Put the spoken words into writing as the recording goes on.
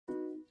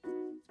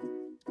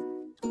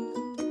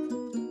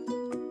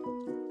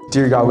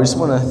Dear God, we just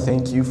want to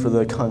thank you for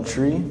the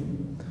country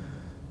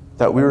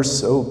that we were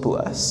so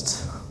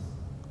blessed.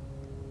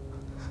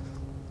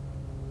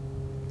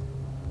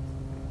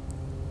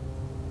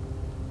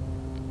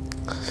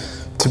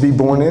 To be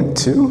born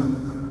into.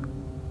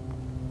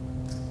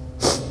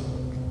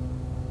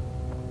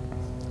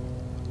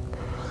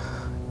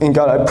 And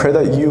God, I pray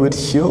that you would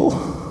heal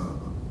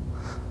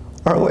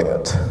our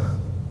land.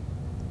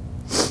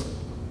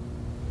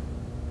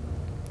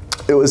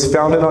 It was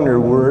founded on your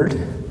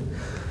word.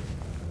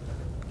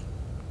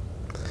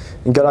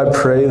 And God, I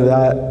pray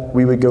that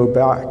we would go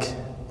back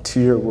to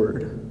your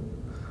word.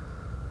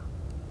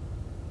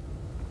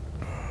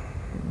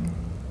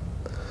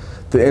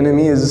 The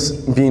enemy is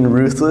being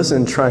ruthless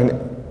and trying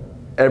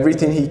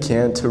everything he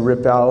can to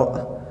rip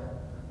out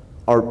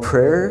our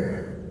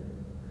prayer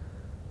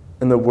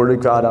and the word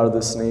of God out of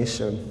this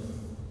nation.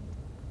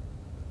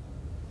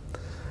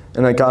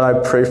 And God,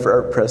 I pray for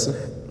our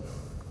president.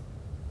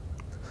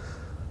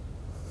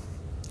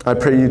 I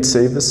pray you'd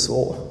save his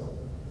soul,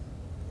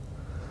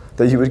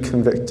 that you would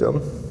convict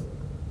him,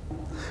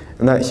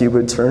 and that he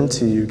would turn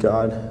to you,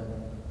 God.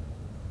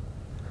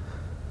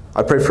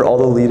 I pray for all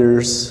the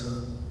leaders,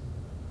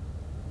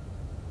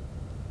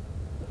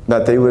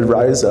 that they would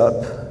rise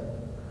up,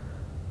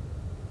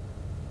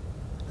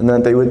 and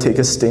that they would take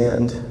a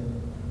stand.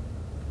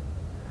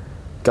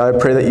 God, I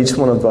pray that each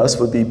one of us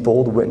would be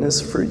bold witness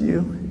for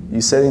you.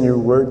 You said in your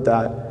word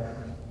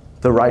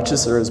that the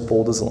righteous are as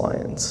bold as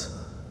lions.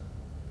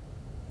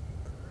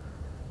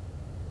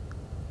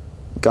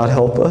 God,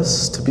 help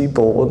us to be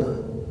bold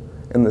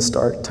in this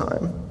dark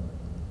time.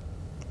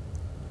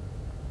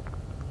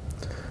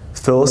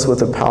 Fill us with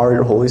the power of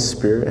your Holy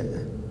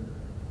Spirit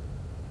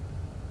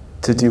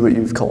to do what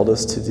you've called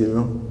us to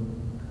do.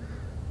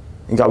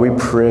 And God, we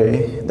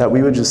pray that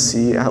we would just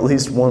see at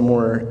least one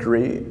more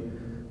great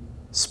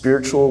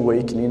spiritual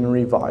awakening and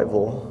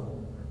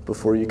revival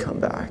before you come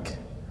back.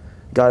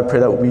 God, I pray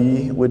that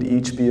we would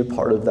each be a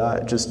part of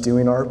that, just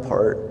doing our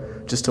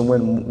part, just to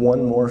win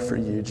one more for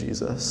you,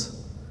 Jesus.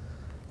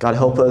 God,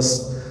 help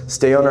us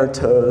stay on our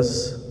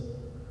toes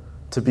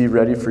to be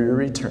ready for your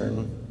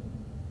return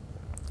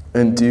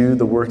and do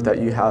the work that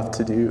you have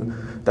to do,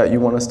 that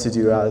you want us to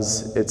do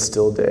as it's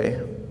still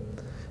day.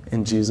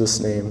 In Jesus'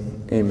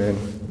 name, amen.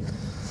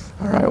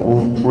 All right,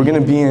 well, we're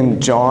going to be in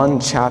John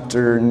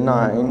chapter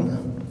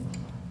 9.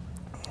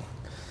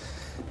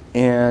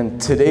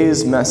 And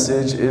today's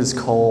message is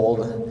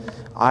called,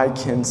 I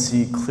Can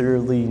See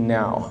Clearly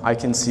Now. I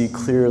Can See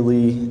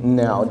Clearly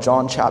Now.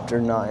 John chapter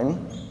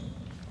 9.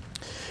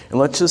 And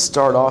let's just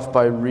start off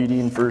by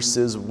reading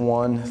verses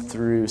 1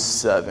 through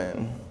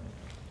 7.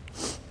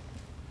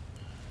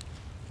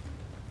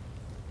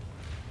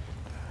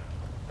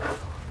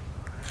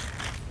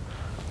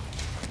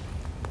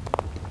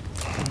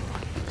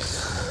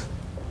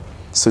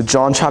 So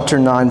John chapter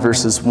 9,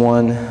 verses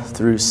 1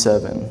 through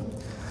 7.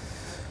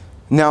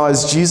 Now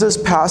as Jesus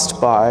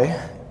passed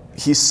by,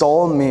 he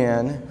saw a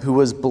man who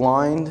was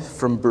blind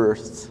from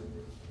birth.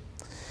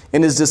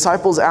 And his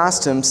disciples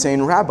asked him,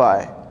 saying,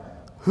 Rabbi,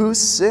 who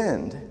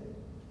sinned,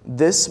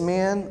 this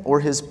man or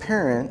his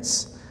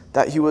parents,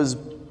 that he was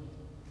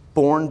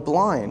born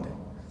blind?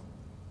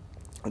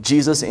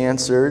 Jesus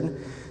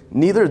answered,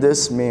 neither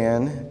this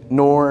man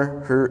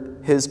nor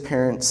his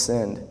parents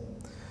sinned,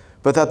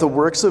 but that the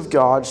works of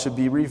God should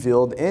be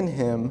revealed in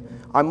him.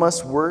 I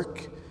must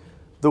work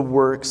the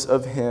works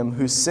of him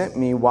who sent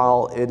me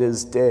while it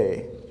is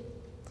day.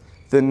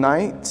 The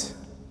night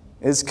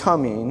is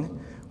coming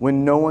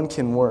when no one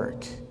can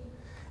work.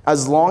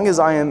 As long as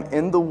I am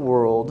in the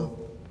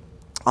world,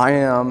 I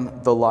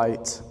am the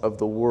light of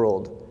the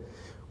world.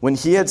 When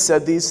he had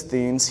said these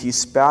things, he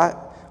spat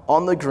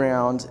on the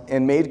ground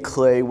and made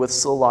clay with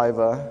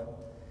saliva,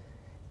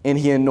 and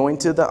he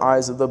anointed the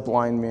eyes of the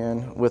blind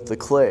man with the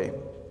clay.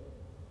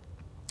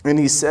 And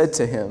he said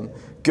to him,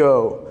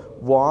 go,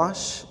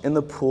 wash in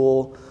the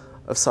pool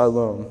of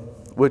Siloam,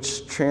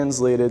 which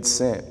translated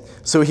sent.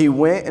 So he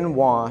went and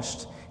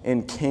washed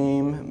and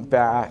came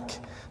back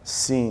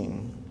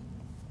seeing.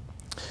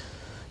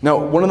 Now,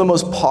 one of the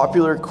most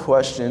popular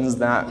questions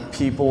that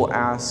people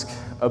ask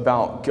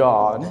about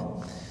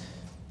God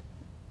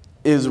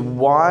is,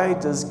 why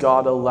does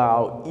God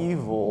allow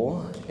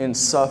evil and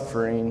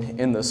suffering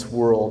in this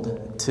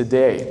world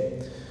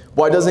today?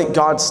 Why doesn't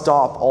God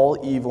stop all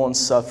evil and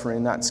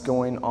suffering that's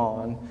going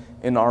on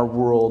in our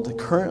world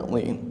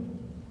currently?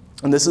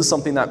 And this is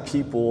something that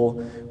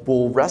people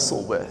will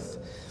wrestle with.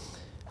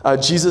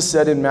 Jesus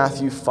said in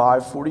Matthew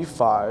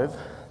 5:45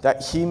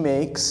 that he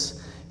makes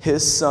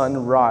his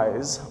sun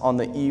rise on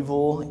the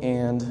evil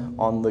and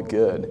on the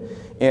good,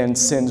 and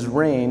sends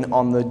rain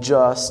on the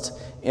just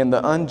and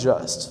the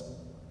unjust.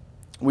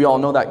 We all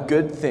know that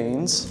good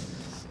things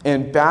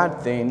and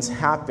bad things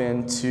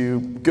happen to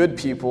good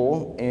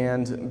people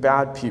and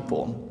bad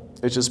people.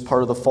 It's just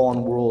part of the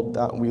fallen world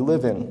that we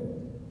live in.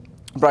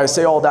 But I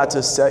say all that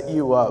to set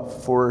you up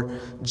for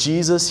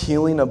Jesus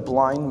healing a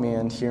blind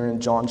man here in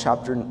John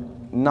chapter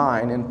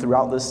 9. And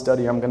throughout this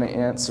study, I'm going to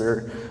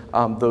answer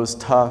those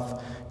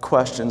tough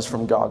questions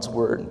from God's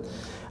word.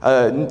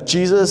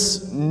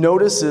 Jesus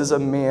notices a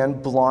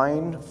man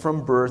blind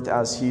from birth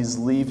as he's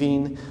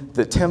leaving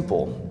the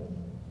temple.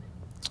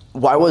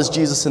 Why was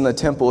Jesus in the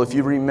temple? If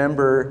you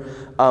remember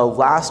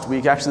last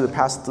week, actually the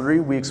past 3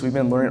 weeks, we've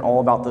been learning all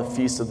about the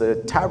Feast of the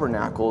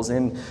Tabernacles.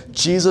 And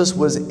Jesus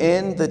was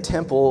in the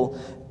temple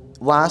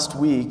last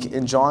week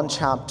in John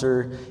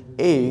chapter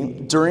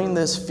 8 during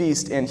this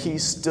feast, and he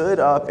stood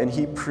up and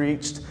he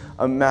preached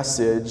a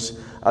message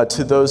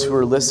to those who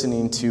were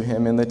listening to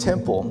him in the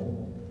temple.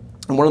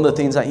 And one of the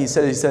things that he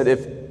said,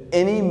 if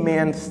any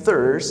man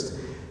thirst,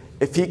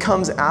 if he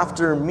comes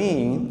after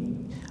me,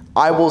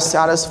 I will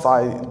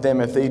satisfy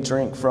them if they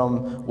drink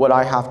from what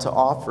I have to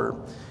offer.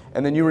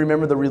 And then you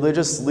remember the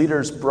religious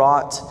leaders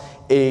brought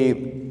a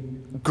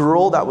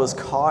girl that was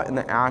caught in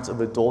the act of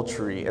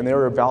adultery, and they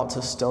were about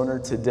to stone her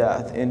to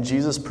death. And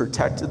Jesus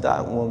protected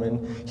that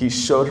woman. He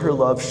showed her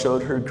love,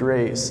 showed her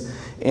grace,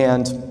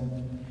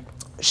 and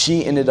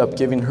she ended up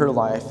giving her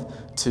life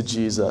to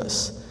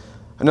Jesus.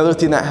 Another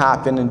thing that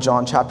happened in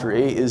John chapter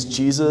 8 is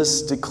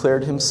Jesus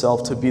declared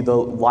himself to be the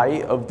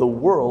light of the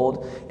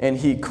world, and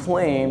he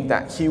claimed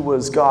that he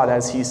was God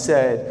as he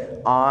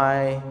said,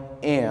 I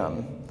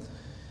am.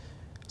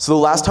 So the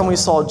last time we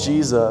saw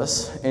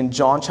Jesus in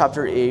John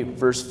chapter 8,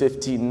 verse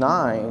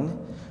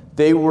 59,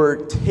 they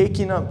were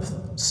taking up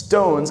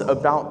stones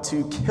about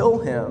to kill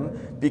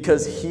him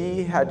because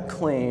he had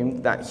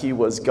claimed that he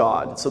was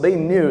God. So they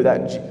knew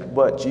that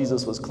what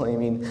Jesus was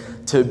claiming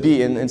to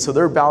be. And so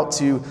they're about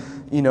to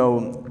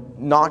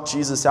knock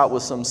Jesus out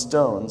with some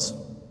stones.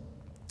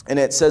 And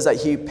it says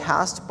that he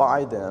passed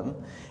by them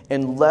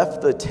and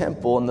left the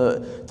temple, and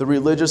the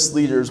religious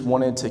leaders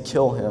wanted to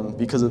kill him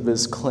because of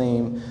his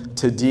claim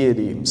to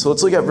deity. So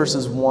let's look at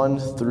verses 1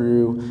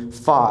 through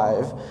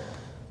 5.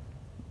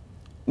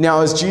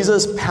 Now as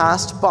Jesus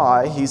passed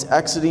by, he's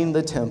exiting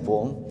the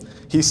temple,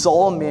 he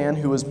saw a man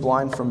who was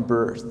blind from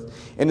birth.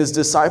 And his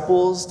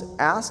disciples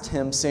asked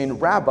him, saying,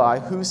 Rabbi,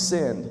 who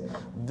sinned,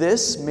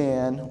 this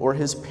man or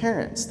his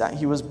parents, that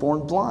he was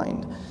born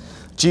blind?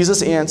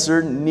 Jesus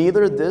answered,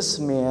 neither this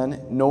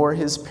man nor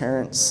his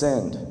parents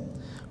sinned,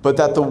 but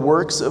that the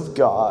works of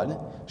God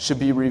should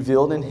be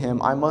revealed in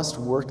him. I must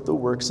work the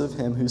works of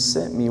him who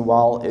sent me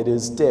while it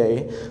is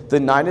day. The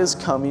night is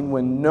coming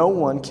when no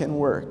one can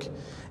work.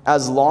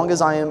 As long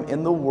as I am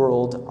in the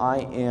world,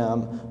 I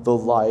am the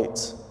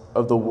light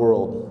of the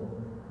world.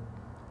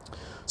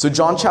 So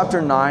John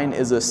chapter 9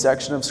 is a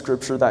section of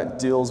scripture that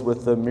deals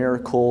with the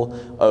miracle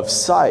of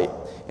sight.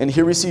 And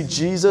here we see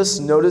Jesus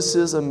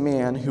notices a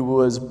man who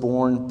was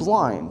born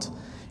blind.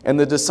 And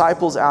the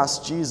disciples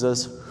asked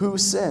Jesus, who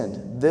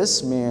sinned,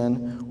 this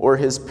man or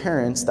his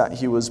parents, that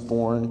he was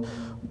born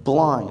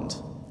blind?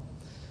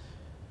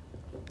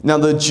 Now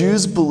the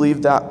Jews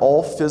believed that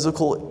all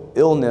physical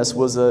illness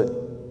was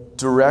a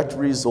direct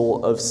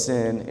result of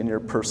sin in your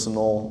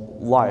personal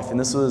life. And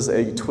this was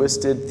a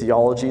twisted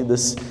theology.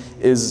 This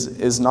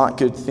is not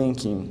good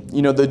thinking.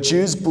 The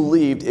Jews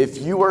believed if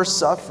you are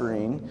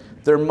suffering,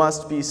 there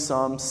must be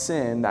some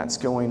sin that's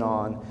going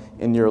on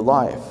in your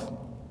life.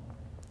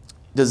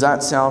 Does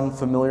that sound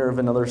familiar of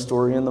another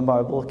story in the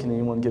Bible? Can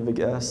anyone give a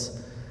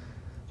guess?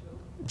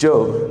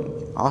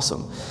 Job.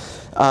 Awesome.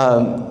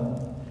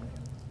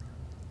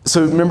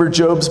 So remember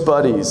Job's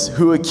buddies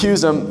who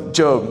accused him,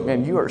 Job,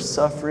 man, you are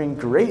suffering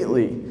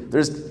greatly.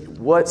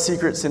 What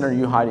secret sin are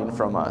you hiding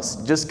from us?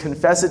 Just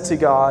confess it to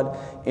God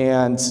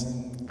and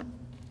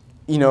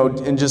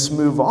just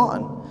move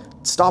on.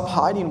 Stop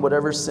hiding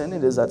whatever sin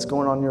it is that's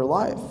going on in your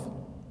life.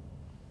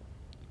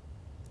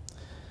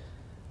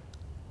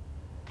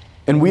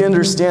 And we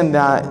understand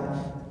that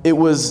it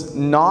was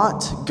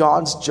not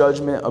God's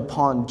judgment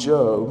upon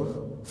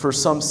Job for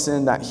some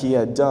sin that he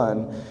had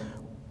done.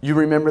 You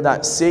remember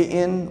that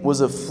Satan was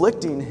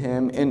afflicting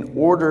him in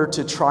order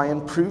to try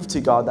and prove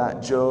to God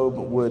that Job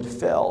would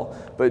fail.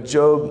 But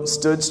Job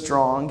stood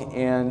strong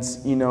and,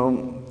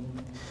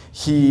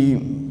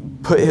 he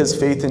put his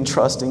faith and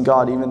trust in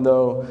God, even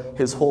though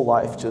his whole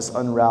life just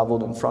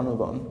unraveled in front of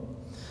him.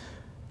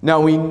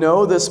 Now we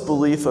know this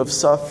belief of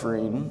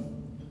suffering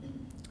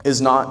is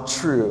not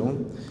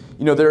true.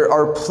 There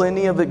are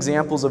plenty of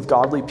examples of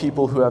godly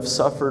people who have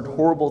suffered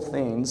horrible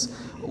things,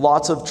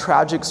 lots of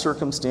tragic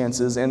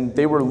circumstances, and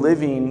they were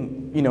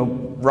living,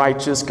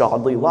 righteous,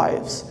 godly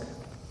lives.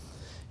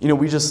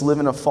 We just live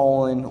in a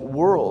fallen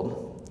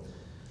world.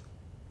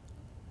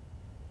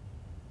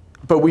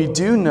 But we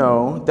do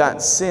know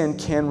that sin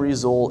can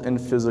result in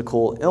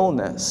physical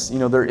illness.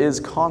 There is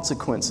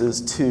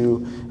consequences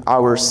to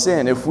our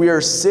sin. If we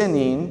are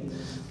sinning,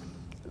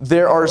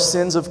 there are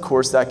sins, of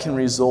course, that can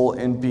result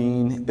in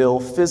being ill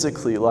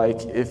physically,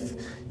 like if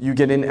you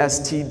get an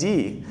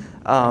STD,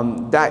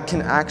 that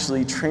can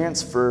actually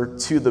transfer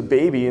to the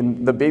baby,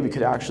 and the baby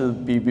could actually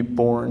be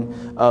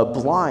born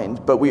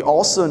blind. But we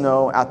also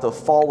know at the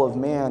fall of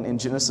man in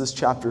Genesis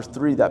chapter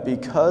 3 that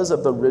because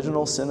of the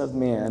original sin of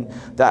man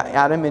that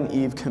Adam and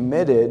Eve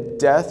committed,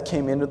 death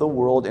came into the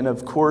world, and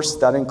of course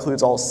that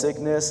includes all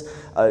sickness,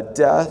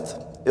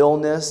 death,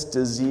 illness,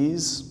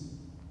 disease.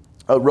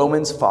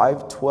 Romans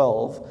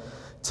 5:12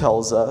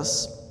 tells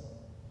us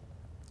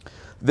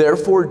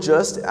Therefore,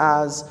 just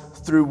as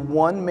through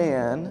one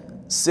man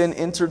sin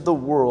entered the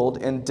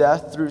world, and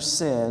death through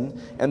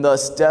sin, and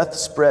thus death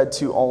spread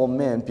to all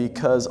men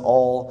because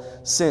all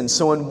sinned.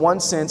 So in one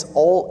sense,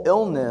 all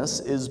illness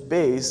is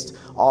based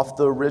off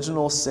the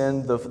original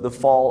sin, the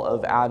fall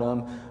of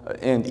Adam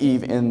and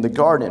Eve in the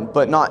garden.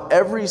 But not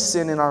every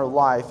sin in our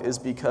life is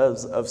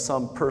because of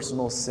some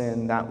personal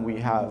sin that we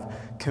have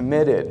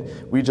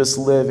committed. We just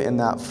live in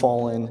that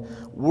fallen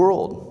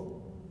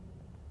world.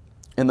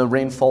 And the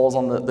rain falls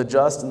on the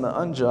just and the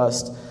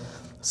unjust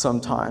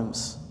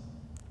sometimes.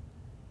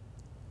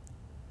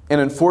 And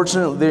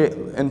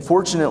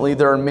unfortunately,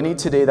 there are many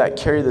today that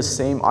carry the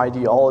same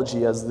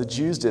ideology as the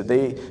Jews did.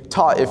 They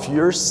taught if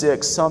you're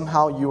sick,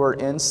 somehow you are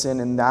in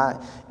sin, and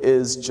that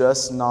is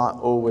just not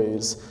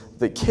always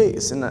the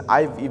case. And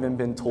I've even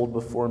been told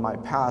before in my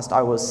past,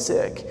 I was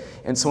sick,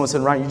 and someone said,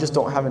 Ryan, you just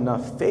don't have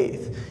enough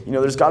faith.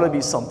 There's got to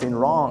be something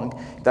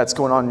wrong that's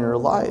going on in your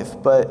life.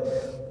 But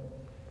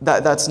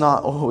that's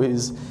not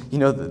always,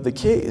 the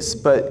case.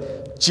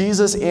 But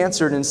Jesus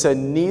answered and said,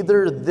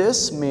 neither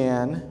this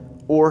man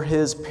or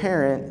his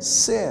parent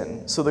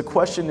sin. So the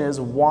question is,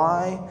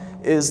 why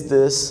is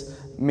this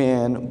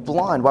man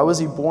blind? Why was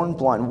he born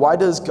blind? Why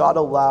does God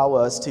allow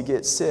us to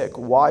get sick?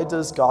 Why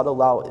does God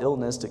allow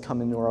illness to come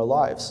into our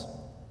lives?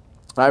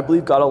 And I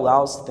believe God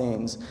allows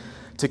things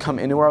to come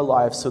into our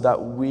lives so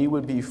that we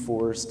would be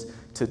forced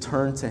to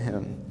turn to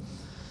him,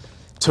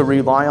 to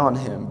rely on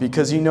him.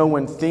 Because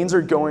when things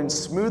are going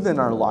smooth in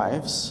our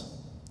lives,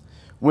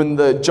 when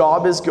the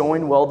job is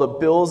going well, the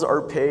bills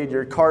are paid,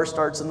 your car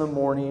starts in the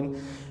morning,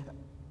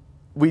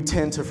 we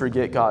tend to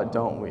forget God,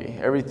 don't we?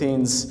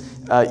 Everything's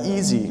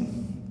easy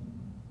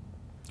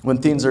when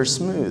things are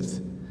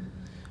smooth.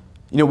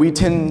 We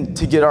tend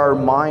to get our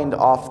mind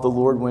off the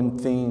Lord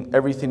when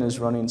everything is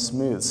running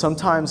smooth.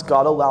 Sometimes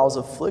God allows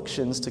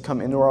afflictions to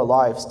come into our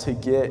lives to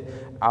get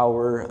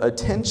our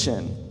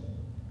attention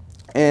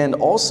and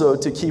also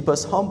to keep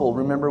us humble.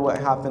 Remember what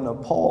happened to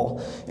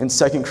Paul in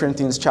 2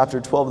 Corinthians chapter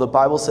 12. The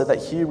Bible said that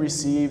he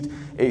received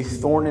a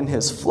thorn in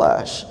his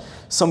flesh,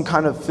 some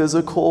kind of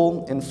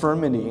physical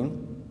infirmity.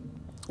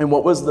 And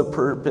what was the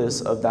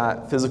purpose of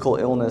that physical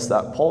illness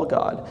that Paul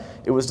got?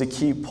 It was to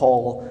keep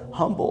Paul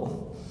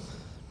humble.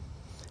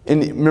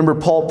 And remember,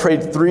 Paul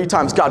prayed 3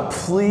 times, God,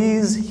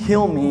 please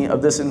heal me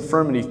of this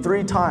infirmity,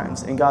 3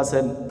 times. And God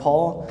said,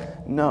 Paul,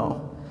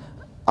 no,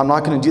 I'm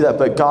not going to do that.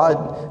 But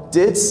God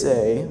did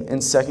say in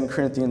 2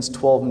 Corinthians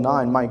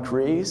 12:9, my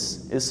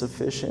grace is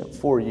sufficient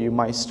for you.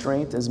 My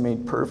strength is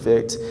made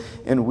perfect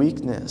in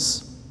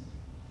weakness.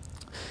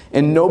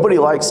 And nobody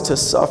likes to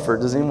suffer.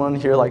 Does anyone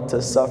here like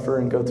to suffer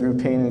and go through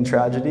pain and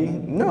tragedy?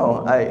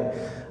 No,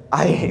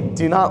 I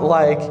do not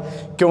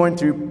like going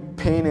through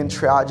pain and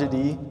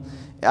tragedy.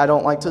 I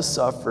don't like to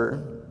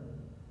suffer.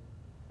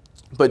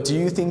 But do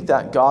you think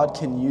that God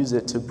can use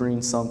it to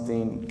bring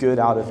something good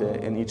out of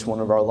it in each one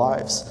of our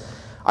lives?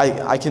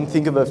 I can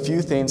think of a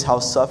few things how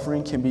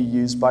suffering can be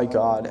used by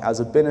God as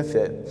a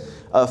benefit.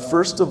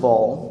 First of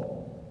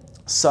all,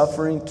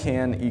 suffering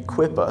can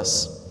equip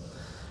us.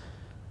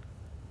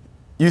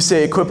 You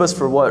say, equip us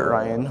for what,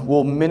 Ryan?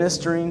 Well,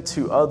 ministering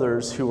to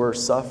others who are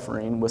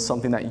suffering with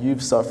something that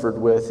you've suffered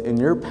with in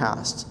your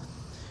past.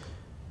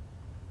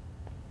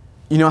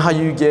 You know how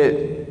you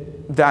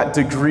get that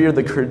degree or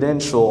the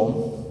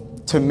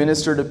credential to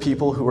minister to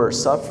people who are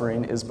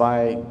suffering is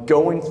by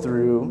going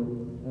through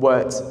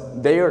what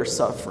they are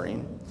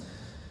suffering.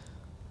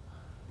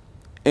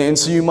 And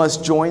so you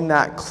must join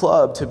that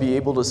club to be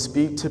able to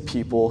speak to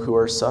people who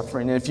are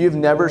suffering. And if you've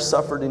never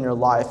suffered in your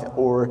life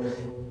or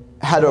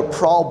had a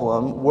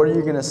problem, what are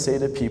you going to say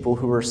to people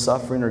who are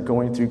suffering or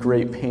going through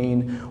great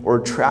pain or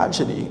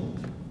tragedy?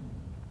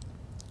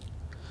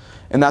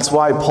 And that's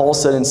why Paul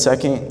said in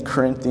 2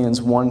 Corinthians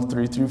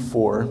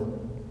 1:3-4,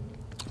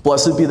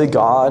 blessed be the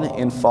God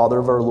and Father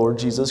of our Lord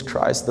Jesus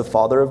Christ, the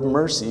Father of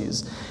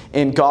mercies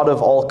and God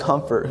of all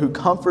comfort, who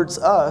comforts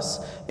us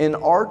in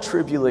our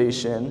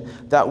tribulation,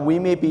 that we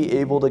may be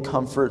able to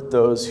comfort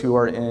those who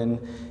are in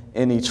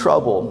any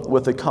trouble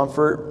with the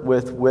comfort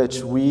with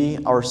which we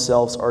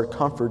ourselves are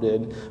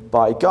comforted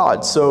by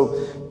God.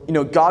 So,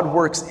 God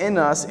works in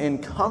us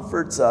and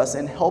comforts us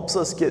and helps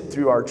us get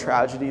through our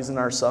tragedies and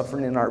our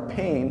suffering and our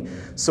pain.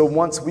 So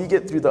once we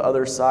get through the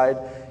other side,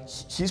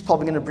 he's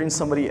probably going to bring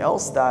somebody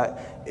else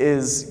that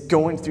is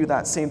going through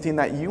that same thing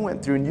that you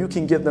went through, and you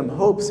can give them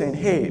hope saying,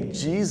 hey,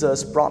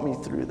 Jesus brought me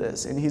through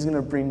this, and he's going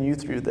to bring you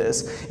through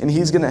this, and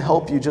he's going to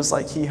help you just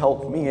like he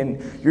helped me. And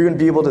you're going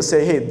to be able to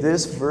say, hey,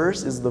 this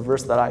verse is the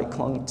verse that I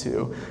clung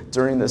to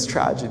during this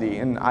tragedy,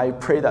 and I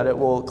pray that it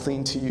will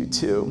cling to you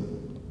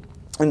too.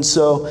 And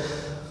so,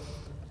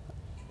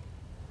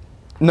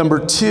 number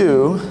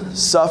 2,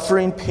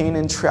 suffering, pain,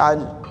 and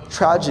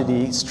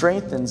tragedy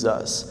strengthens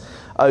us.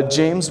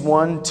 James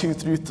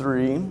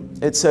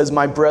 1:2-3, it says,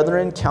 my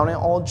brethren, count it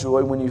all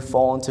joy when you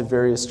fall into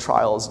various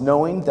trials,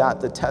 knowing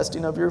that the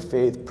testing of your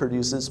faith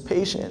produces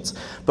patience.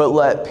 But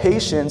let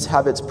patience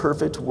have its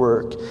perfect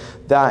work,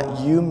 that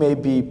you may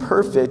be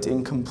perfect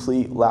and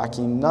complete,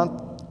 lacking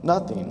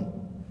nothing.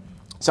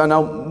 So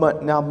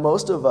now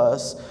most of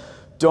us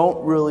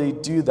don't really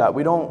do that.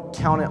 We don't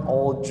count it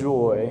all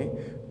joy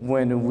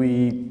when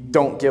we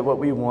don't get what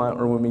we want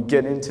or when we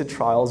get into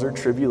trials or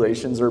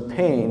tribulations or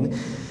pain.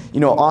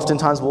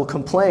 Oftentimes we'll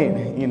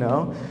complain,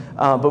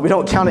 but we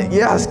don't count it,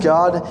 yes,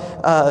 God,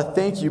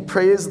 thank you,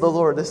 praise the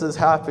Lord, this is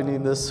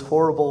happening, this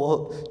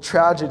horrible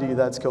tragedy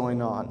that's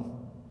going on.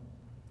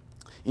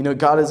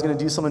 God is going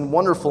to do something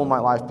wonderful in my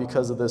life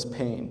because of this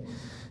pain.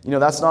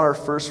 That's not our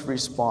first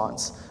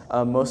response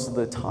most of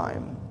the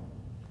time.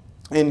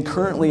 And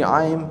currently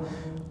I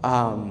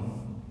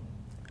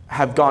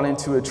have gone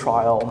into a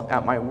trial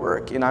at my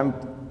work, and I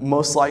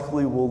most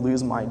likely will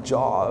lose my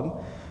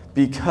job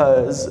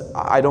because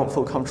I don't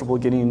feel comfortable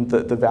getting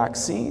the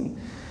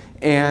vaccine.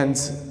 And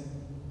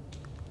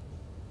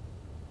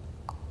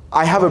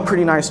I have a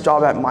pretty nice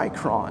job at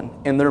Micron,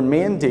 and they're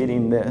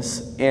mandating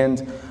this,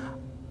 and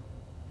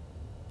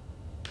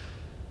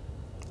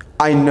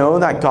I know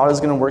that God is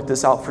going to work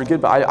this out for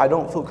good, but I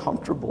don't feel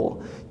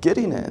comfortable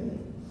getting it.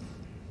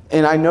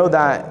 And I know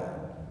that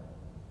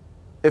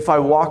if I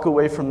walk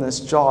away from this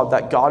job,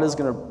 that God is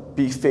going to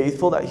be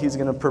faithful, that he's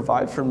going to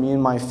provide for me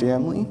and my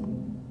family.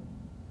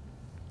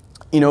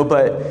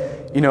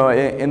 But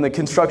in the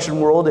construction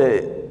world,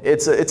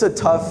 it's a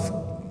tough,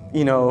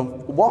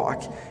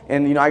 walk.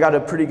 And, I got a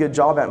pretty good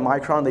job at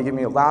Micron. They give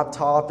me a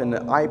laptop and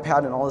an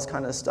iPad and all this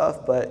kind of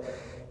stuff. But,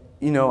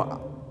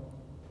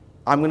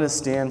 I'm going to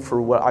stand for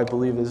what I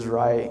believe is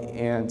right.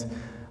 And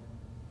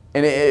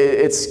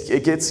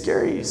it gets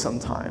scary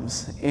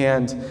sometimes.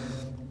 And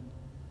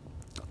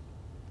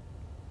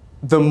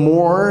the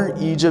more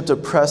Egypt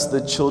oppressed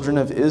the children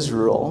of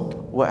Israel,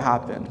 what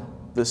happened?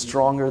 The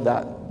stronger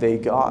that they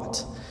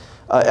got.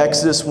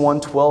 Exodus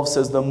 1:12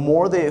 says, the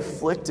more they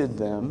afflicted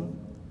them,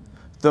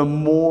 the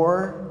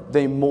more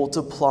they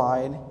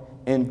multiplied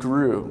and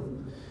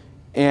grew.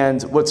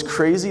 And what's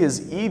crazy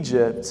is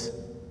Egypt,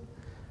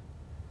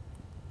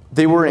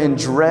 they were in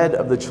dread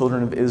of the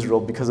children of Israel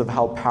because of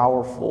how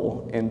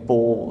powerful and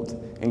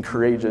bold and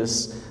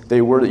courageous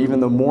they were. Even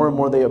the more and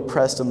more they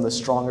oppressed them, the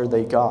stronger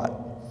they got.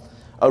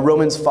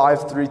 Romans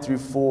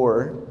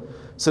 5:3-4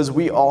 says,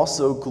 we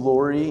also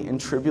glory in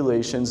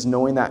tribulations,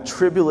 knowing that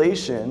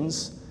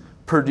tribulations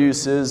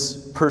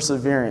produces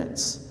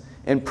perseverance,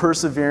 and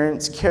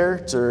perseverance,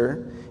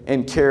 character,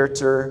 and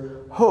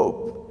character,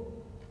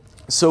 hope.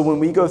 So when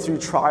we go through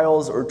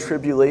trials or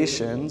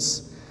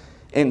tribulations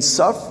and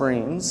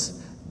sufferings,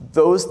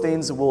 those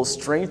things will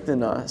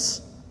strengthen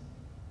us.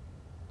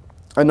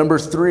 And number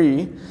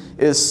 3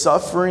 is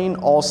suffering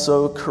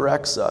also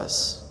corrects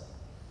us.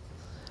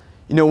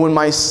 When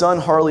my son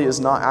Harley is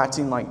not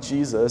acting like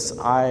Jesus,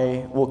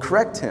 I will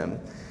correct him.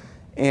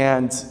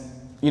 And,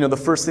 the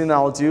first thing that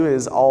I'll do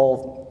is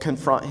I'll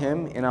confront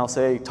him and I'll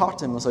talk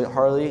to him. I'll say,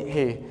 Harley,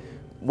 hey,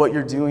 what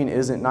you're doing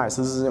isn't nice.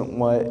 This isn't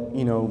what,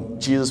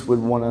 Jesus would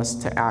want us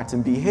to act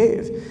and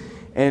behave.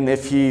 And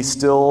if he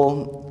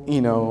still,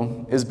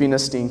 is being a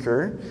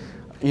stinker,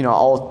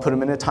 I'll put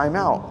him in a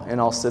timeout and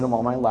I'll sit him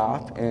on my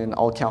lap and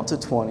I'll count to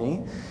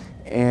 20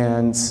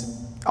 and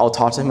I'll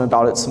talk to him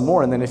about it some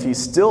more. And then if he's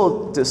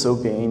still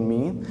disobeying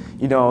me,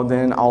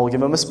 then I'll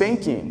give him a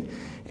spanking.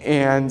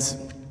 And,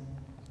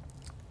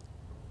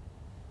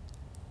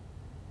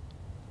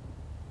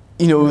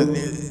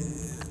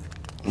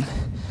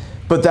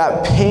 but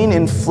that pain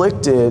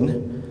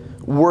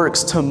inflicted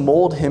works to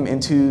mold him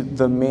into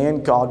the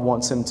man God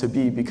wants him to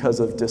be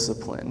because of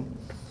discipline.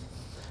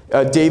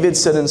 David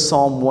said in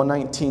Psalm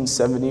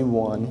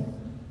 119:71,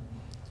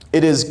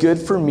 it is good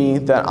for me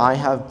that I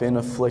have been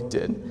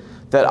afflicted,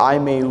 that I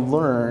may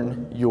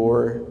learn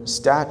your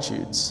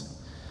statutes.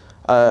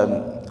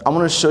 I'm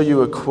going to show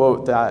you a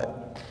quote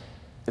that,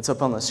 it's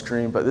up on the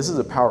screen, but this is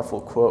a powerful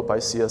quote by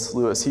C.S.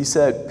 Lewis. He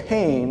said,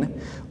 pain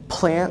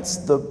plants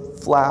the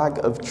flag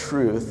of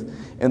truth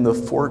in the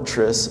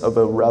fortress of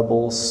a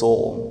rebel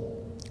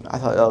soul. I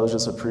thought that was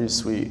just a pretty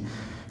sweet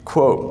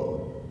quote.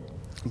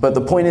 But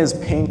the point is,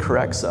 pain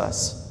corrects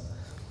us.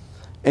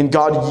 And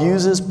God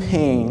uses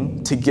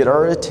pain to get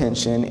our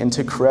attention and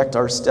to correct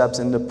our steps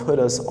and to put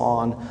us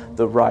on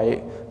the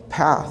right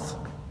path.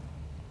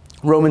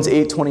 Romans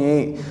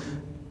 8:28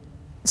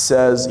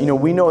 says,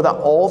 we know that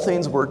all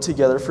things work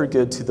together for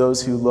good to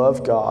those who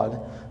love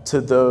God,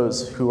 to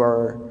those who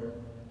are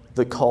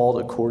the called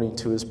according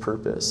to his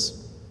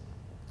purpose.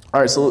 All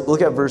right, so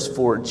look at verse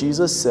 4.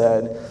 Jesus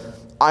said,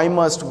 I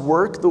must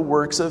work the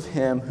works of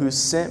him who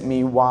sent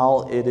me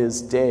while it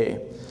is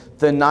day.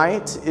 The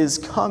night is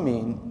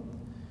coming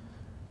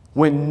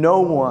when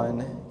no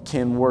one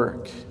can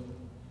work.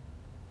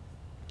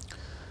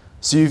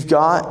 So you've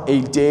got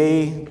a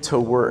day to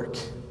work,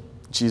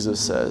 Jesus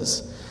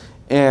says.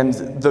 And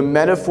the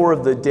metaphor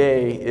of the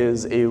day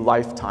is a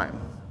lifetime.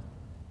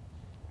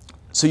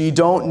 So you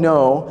don't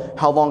know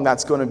how long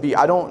that's going to be.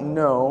 I don't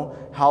know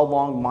how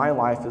long my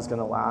life is going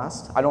to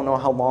last. I don't know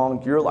how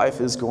long your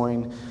life is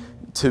going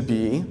to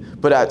be.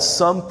 But at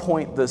some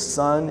point, the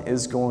sun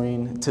is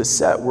going to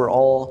set. We're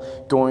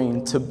all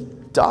going to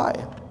die.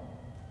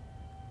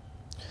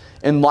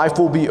 And life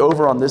will be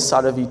over on this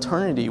side of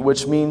eternity,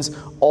 which means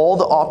all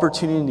the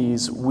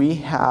opportunities we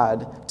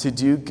had to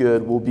do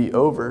good will be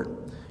over.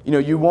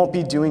 You won't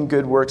be doing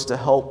good works to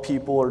help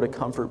people or to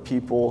comfort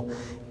people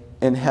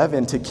in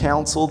heaven, to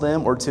counsel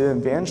them or to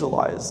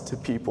evangelize to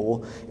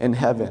people in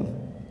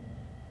heaven.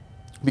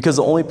 Because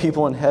the only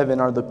people in heaven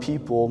are the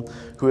people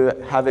who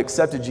have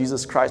accepted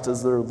Jesus Christ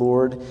as their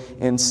Lord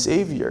and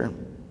Savior.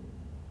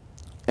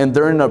 And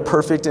they're in a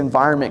perfect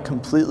environment,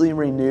 completely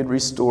renewed,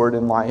 restored,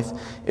 and life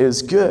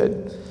is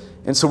good.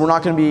 And so we're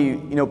not going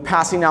to be,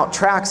 passing out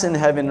tracts in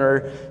heaven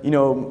or,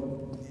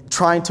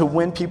 trying to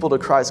win people to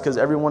Christ, because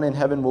everyone in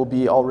heaven will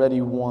be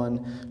already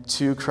won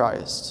to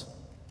Christ.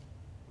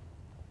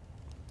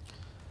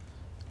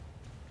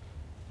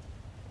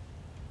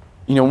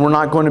 We're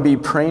not going to be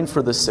praying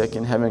for the sick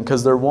in heaven,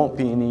 because there won't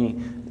be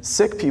any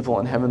sick people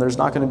in heaven. There's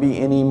not going to be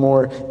any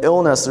more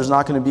illness. There's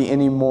not going to be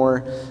any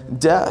more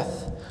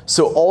death.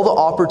 So all the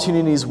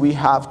opportunities we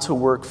have to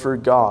work for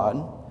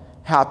God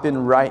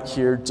happen right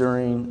here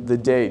during the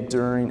day,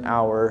 during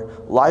our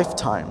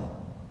lifetime.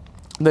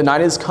 The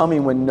night is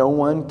coming when no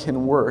one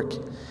can work.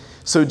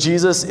 So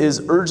Jesus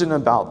is urgent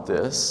about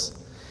this.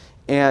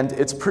 And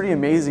it's pretty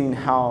amazing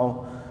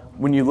how,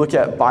 when you look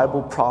at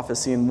Bible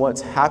prophecy and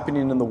what's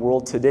happening in the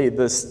world today,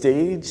 the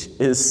stage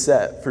is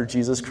set for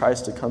Jesus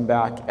Christ to come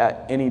back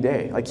at any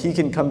day. Like, he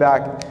can come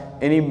back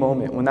any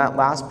moment. When that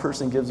last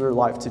person gives their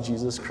life to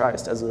Jesus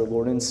Christ as their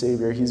Lord and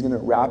Savior, he's going to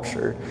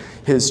rapture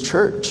his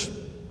church.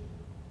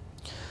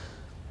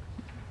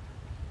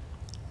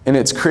 And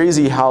it's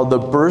crazy how the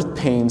birth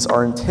pains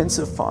are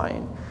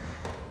intensifying.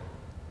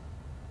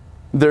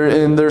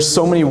 There's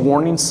so many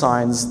warning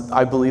signs,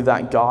 I believe,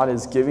 that God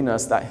is giving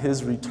us that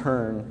his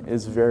return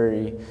is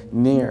very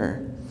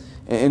near.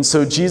 And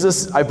so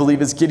Jesus, I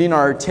believe, is getting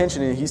our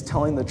attention, and he's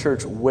telling the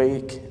church,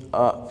 wake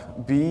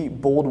up. Be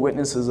bold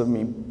witnesses of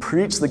me.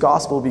 Preach the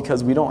gospel,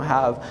 because we don't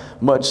have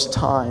much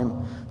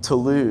time to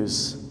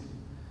lose.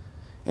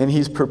 And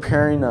he's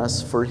preparing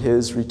us for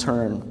his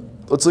return.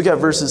 Let's look at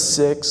verses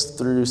 6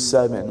 through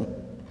 7.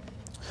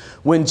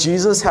 When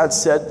Jesus had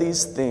said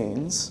these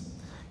things,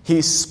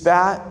 he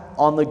spat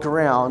on the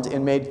ground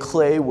and made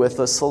clay with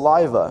the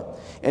saliva,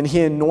 and he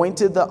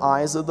anointed the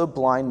eyes of the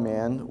blind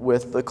man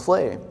with the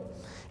clay.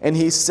 And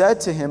he said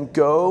to him,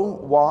 go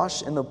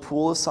wash in the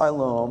pool of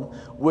Siloam,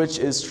 which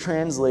is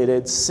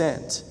translated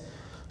sent.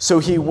 So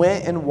he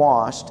went and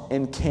washed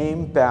and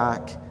came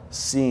back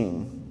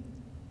seeing.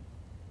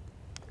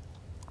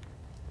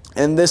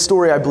 And this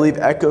story, I believe,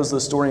 echoes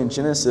the story in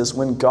Genesis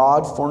when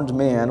God formed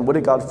man. What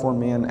did God form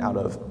man out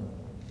of?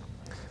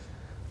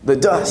 The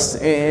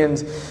dust.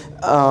 And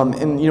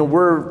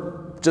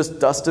we're just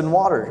dust and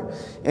water.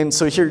 And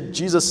so here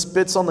Jesus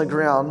spits on the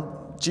ground.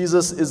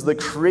 Jesus is the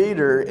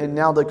creator, and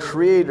now the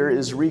creator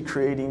is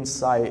recreating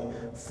sight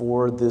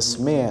for this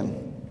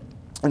man.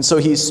 And so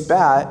he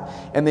spat,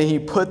 and then he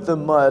put the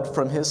mud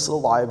from his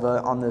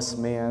saliva on this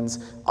man's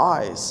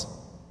eyes.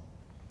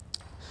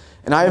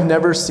 And I have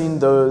never seen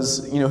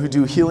those, who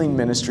do healing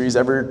ministries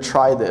ever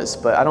try this,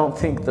 but I don't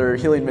think their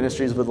healing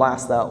ministries would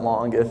last that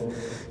long if,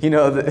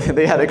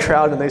 they had a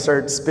crowd and they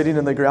started spitting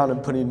in the ground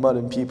and putting mud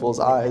in people's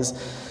eyes.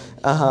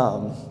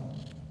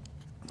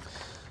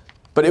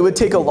 But it would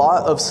take a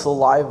lot of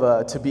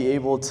saliva to be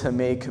able to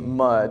make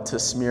mud to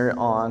smear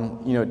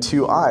on,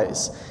 2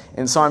 eyes.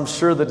 And so I'm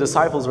sure the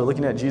disciples are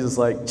looking at Jesus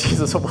like,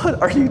 Jesus,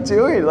 what are you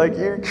doing? Like,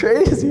 you're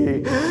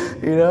crazy,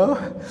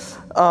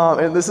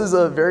 And this is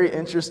a very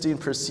interesting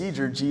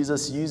procedure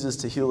Jesus uses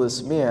to heal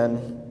this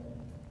man.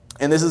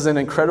 And this is an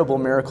incredible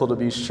miracle, to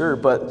be sure.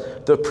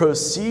 But the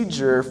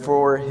procedure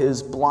for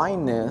his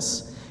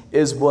blindness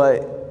is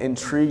what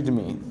intrigued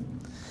me.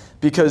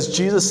 Because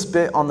Jesus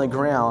spit on the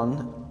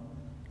ground,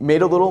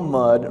 made a little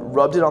mud,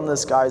 rubbed it on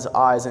this guy's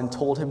eyes, and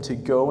told him to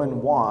go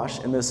and wash,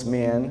 and this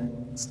man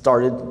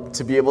started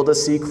to be able to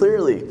see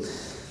clearly.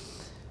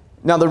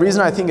 Now, the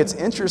reason I think it's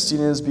interesting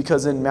is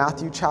because in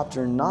Matthew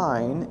chapter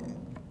 9,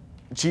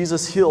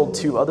 Jesus healed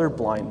 2 other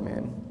blind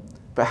men.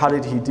 But how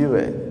did he do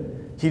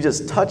it? He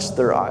just touched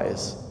their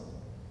eyes,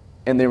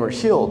 and they were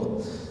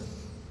healed.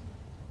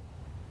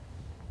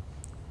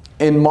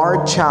 In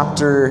Mark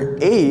chapter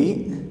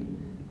 8,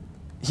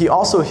 he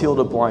also healed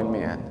a blind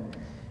man.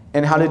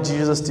 And how did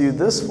Jesus do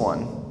this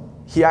one?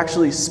 He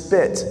actually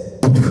spit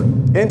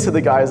into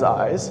the guy's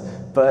eyes,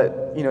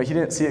 but he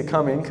didn't see it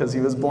coming because he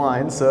was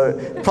blind, so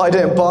it probably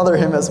didn't bother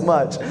him as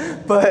much.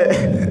 But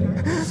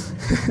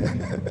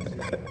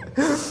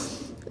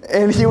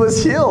and he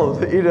was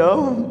healed,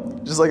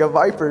 just like a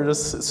viper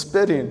just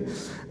spitting.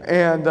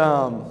 And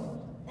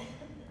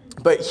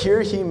but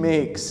here he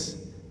makes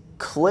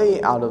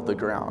clay out of the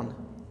ground,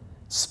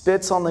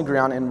 spits on the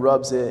ground and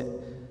rubs it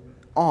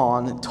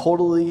on,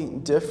 totally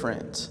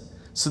different.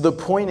 So the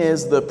point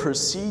is, the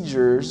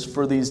procedures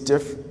for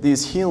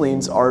these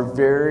healings are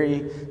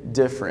very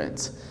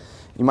different.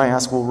 You might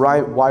ask, well,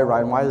 why,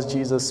 Ryan? Why is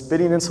Jesus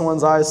spitting in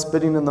someone's eyes,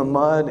 spitting in the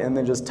mud, and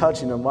then just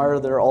touching them? Why are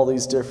there all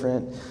these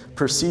different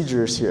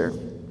procedures here?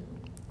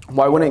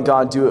 Why wouldn't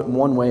God do it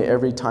one way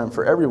every time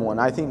for everyone?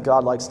 I think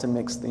God likes to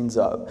mix things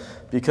up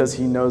because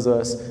he knows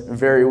us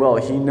very well.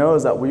 He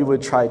knows that we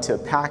would try to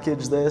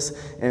package this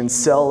and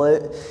sell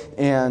it,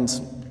 and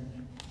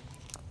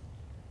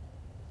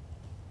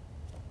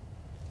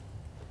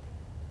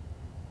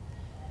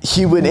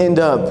he would end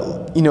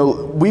up,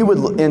 we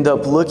would end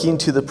up looking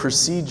to the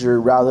procedure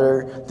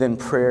rather than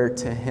prayer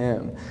to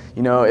him.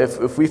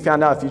 If we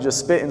found out if you just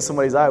spit in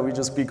somebody's eye, we'd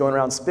just be going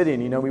around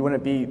spitting. We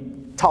wouldn't be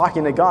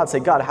talking to God, say,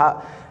 God,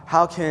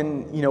 how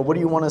can, what do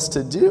you want us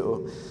to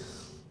do?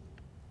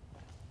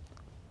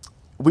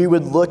 We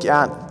would look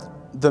at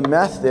the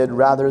method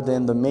rather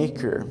than the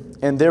maker.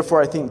 And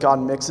therefore, I think God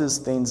mixes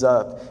things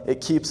up. It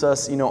keeps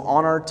us,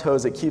 on our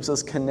toes. It keeps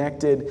us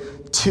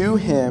connected to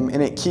him,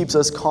 and it keeps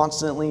us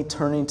constantly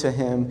turning to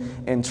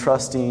him and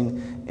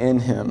trusting in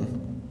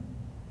him.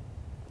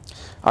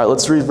 All right,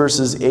 let's read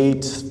verses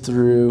 8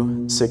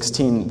 through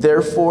 16.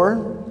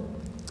 Therefore,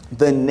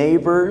 the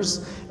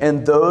neighbors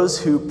and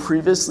those who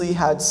previously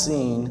had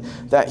seen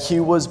that he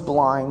was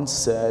blind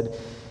said,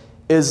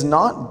 "Is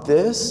not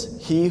this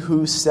he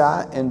who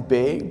sat and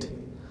begged?"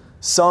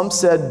 Some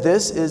said,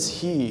 "This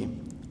is he."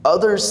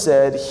 Others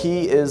said,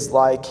 "He is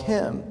like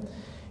him."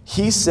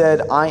 He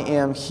said, "I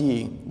am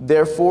he."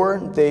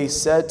 Therefore they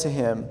said to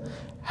him,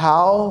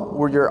 "How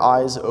were your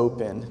eyes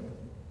opened?"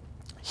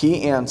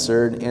 He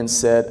answered and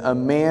said, "A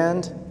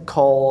man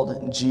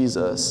called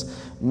Jesus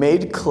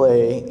made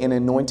clay and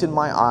anointed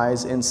my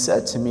eyes and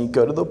said to me,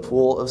 'Go to the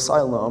pool of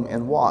Siloam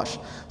and wash.'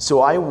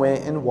 So I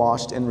went and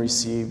washed and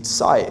received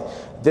sight."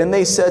 Then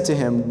they said to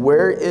him,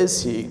 "Where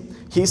is he?"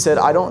 He said,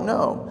 "I don't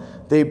know."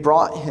 They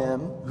brought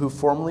him, who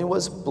formerly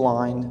was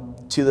blind,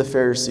 to the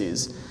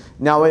Pharisees.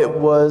 Now it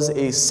was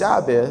a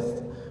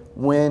Sabbath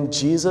when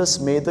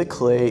Jesus made the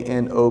clay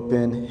and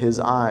opened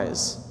his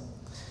eyes.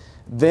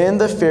 Then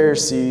the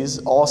Pharisees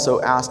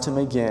also asked him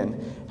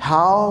again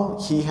how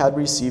he had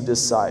received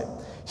his sight.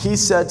 He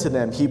said to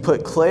them, "He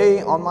put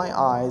clay on my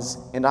eyes,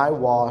 and I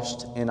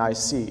washed, and I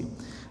see."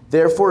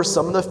 Therefore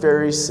some of the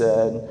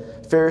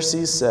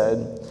Pharisees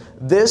said,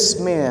 "This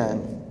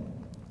man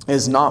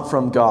is not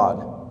from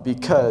God,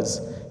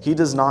 because he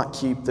does not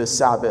keep the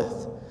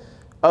Sabbath."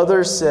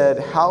 Others said,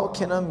 "How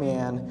can a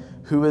man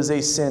who is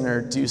a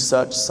sinner do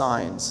such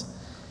signs?"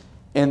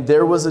 And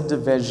there was a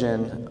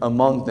division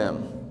among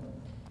them.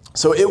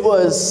 So it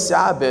was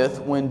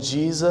Sabbath when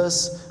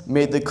Jesus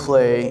made the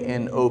clay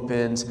and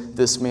opened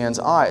this man's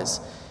eyes.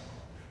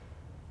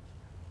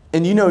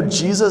 And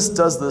Jesus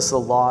does this a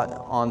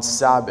lot on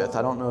Sabbath.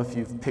 I don't know if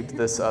you've picked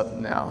this up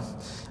now.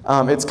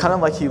 It's kind of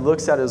like he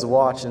looks at his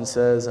watch and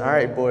says, "All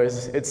right,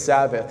 boys, it's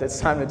Sabbath. It's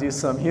time to do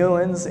some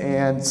healings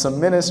and some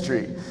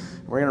ministry.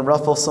 We're going to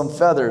ruffle some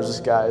feathers,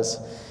 guys."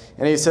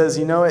 And he says,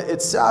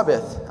 it's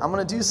Sabbath. I'm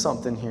going to do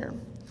something here.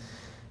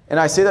 And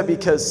I say that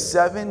because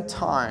 7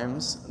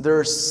 times there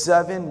are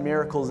 7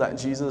 miracles that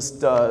Jesus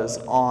does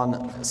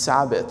on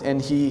Sabbath. And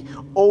he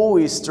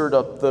always stirred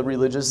up the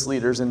religious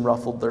leaders and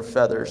ruffled their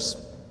feathers.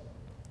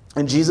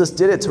 And Jesus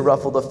did it to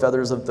ruffle the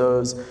feathers of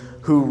those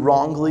who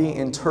wrongly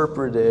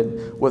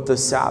interpreted what the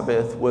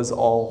Sabbath was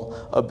all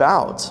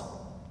about.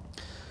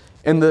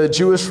 In the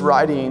Jewish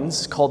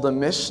writings called the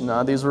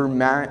Mishnah, these were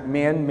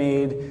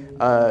man-made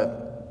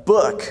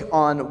book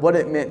on what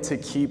it meant to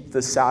keep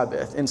the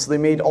Sabbath. And so they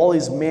made all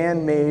these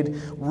man-made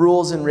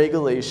rules and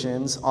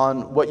regulations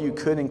on what you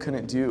could and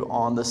couldn't do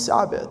on the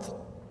Sabbath.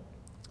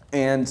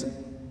 And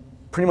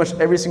pretty much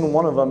every single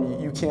one of them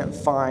you can't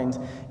find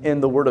in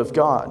the Word of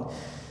God.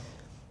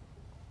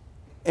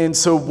 And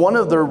so one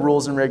of their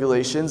rules and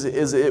regulations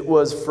is it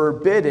was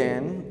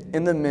forbidden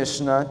in the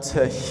Mishnah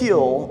to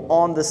heal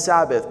on the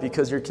Sabbath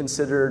because you're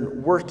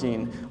considered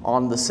working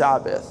on the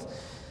Sabbath.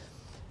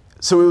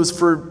 So it was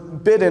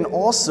forbidden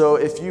also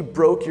if you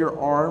broke your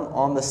arm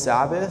on the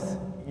Sabbath,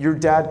 your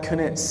dad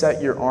couldn't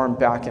set your arm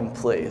back in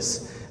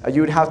place.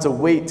 You would have to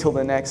wait till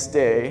the next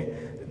day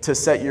to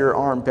set your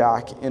arm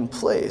back in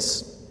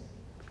place.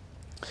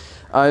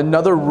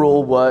 Another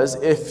rule was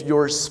if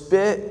your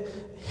spit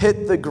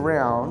hit the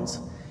ground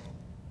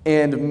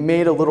and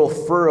made a little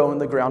furrow in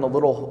the ground, a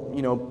little,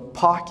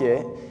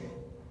 pocket,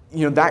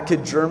 that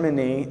could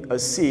germinate a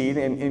seed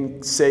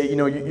and say,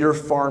 you're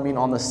farming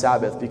on the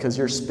Sabbath because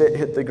your spit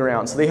hit the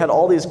ground. So they had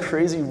all these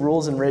crazy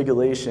rules and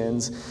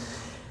regulations.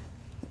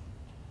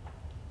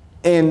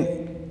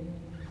 And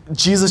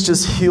Jesus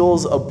just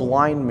heals a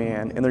blind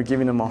man, and they're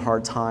giving him a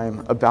hard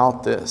time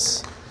about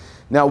this.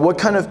 Now, what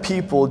kind of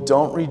people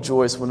don't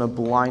rejoice when a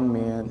blind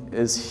man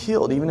is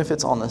healed, even if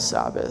it's on the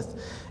Sabbath?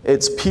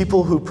 It's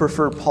people who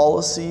prefer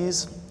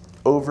policies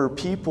over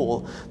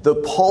people. The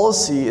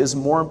policy is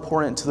more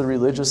important to the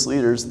religious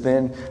leaders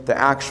than the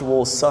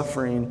actual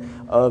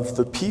suffering of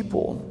the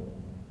people.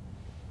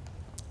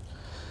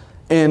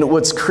 And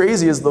what's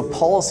crazy is the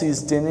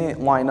policies didn't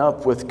line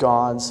up with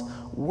God's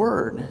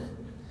word.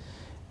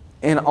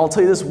 And I'll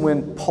tell you this,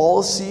 when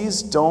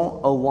policies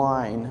don't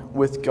align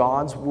with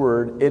God's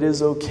word, it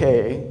is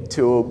okay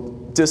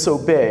to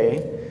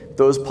disobey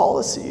those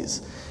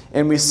policies.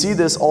 And we see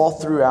this all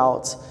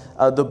throughout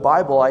the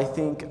Bible. I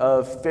think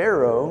of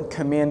Pharaoh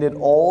commanded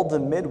all the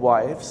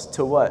midwives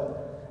to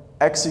what?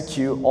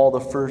 Execute all the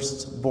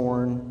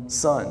firstborn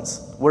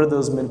sons. What did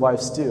those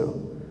midwives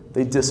do?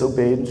 They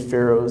disobeyed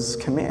Pharaoh's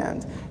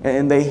command,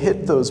 and they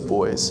hit those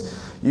boys.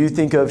 You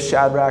think of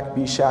Shadrach,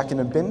 Meshach, and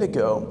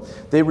Abednego.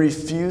 They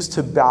refused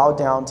to bow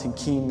down to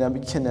King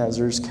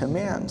Nebuchadnezzar's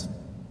command.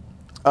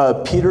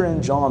 Peter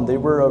and John, they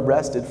were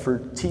arrested for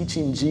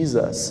teaching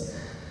Jesus,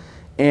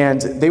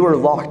 and they were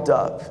locked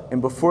up.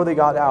 And before they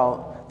got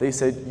out, they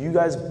said, you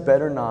guys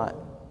better not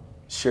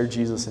share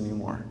Jesus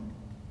anymore.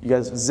 You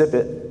guys zip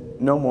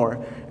it, no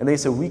more. And they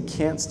said, we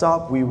can't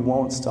stop, we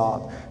won't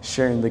stop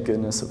sharing the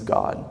goodness of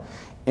God.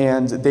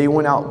 And they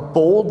went out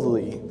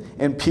boldly.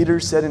 And Peter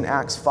said in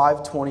Acts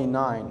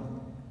 5:29,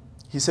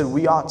 he said,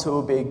 we ought to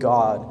obey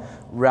God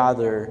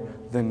rather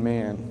than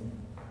man.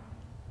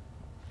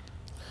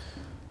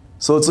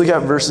 So let's look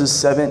at verses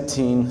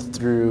 17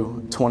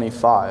 through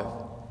 25.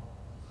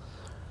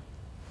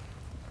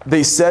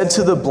 They said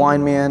to the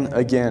blind man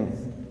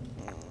again,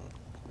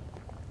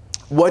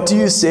 what do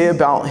you say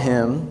about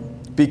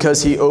him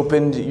because he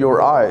opened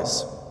your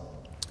eyes?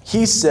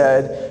 He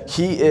said,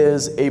 he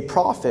is a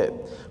prophet.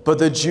 But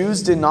the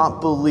Jews did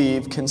not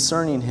believe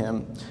concerning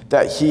him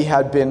that he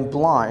had been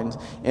blind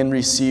and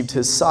received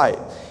his sight,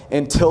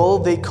 until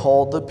they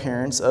called the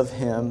parents of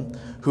him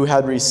who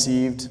had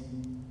received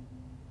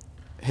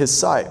his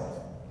sight.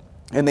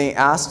 And they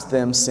asked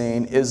them,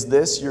 saying, is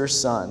this your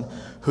son,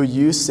 who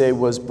you say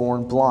was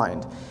born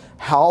blind?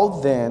 How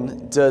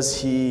then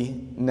does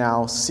he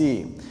now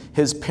see?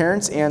 His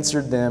parents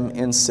answered them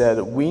and said,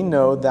 we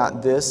know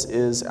that this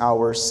is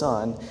our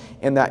son,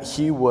 and that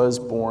he was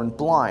born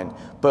blind.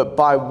 But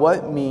by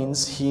what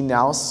means he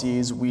now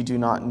sees, we do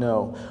not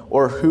know,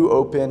 or who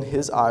opened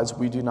his eyes,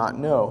 we do not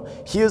know.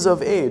 He is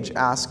of age,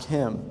 ask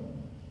him.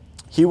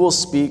 He will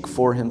speak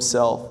for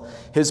himself.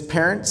 His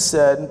parents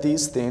said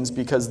these things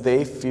because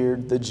they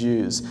feared the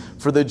Jews.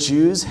 For the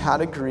Jews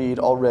had agreed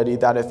already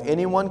that if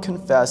anyone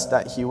confessed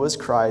that he was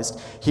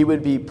Christ, he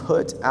would be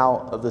put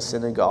out of the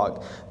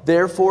synagogue.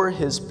 Therefore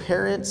his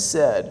parents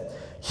said,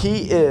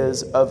 he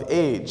is of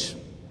age.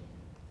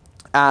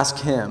 Ask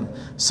him.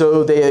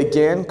 So they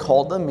again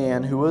called the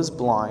man who was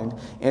blind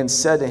and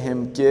said to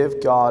him,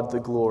 give God the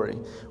glory.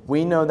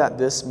 We know that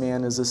this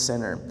man is a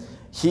sinner.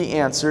 He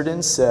answered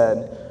and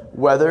said,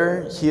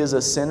 whether he is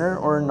a sinner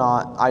or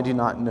not, I do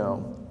not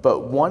know.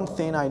 But one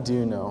thing I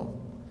do know,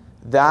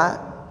 that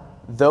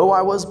though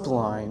I was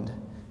blind,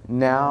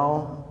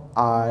 now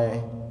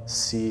I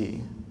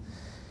see.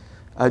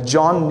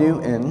 John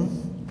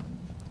Newton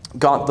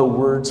got the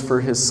words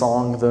for his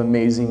song, The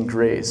Amazing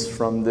Grace,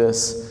 from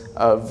this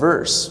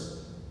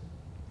verse.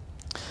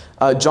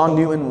 John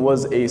Newton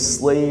was a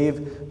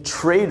slave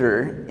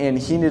trader, and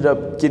he ended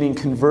up getting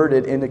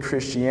converted into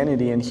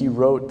Christianity, and he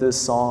wrote this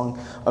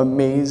song,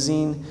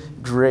 Amazing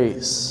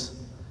Grace.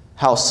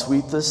 How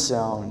sweet the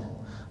sound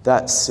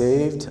that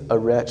saved a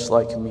wretch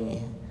like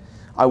me.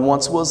 I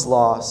once was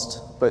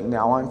lost, but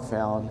now I'm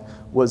found,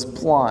 was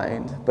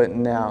blind, but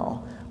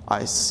now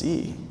I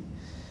see.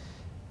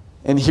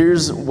 And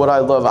here's what I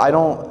love. I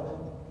don't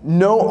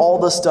know all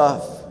the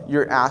stuff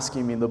you're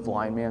asking me, the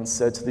blind man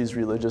said to these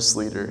religious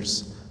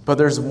leaders. But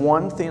there's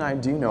one thing I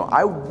do know.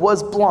 I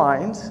was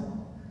blind,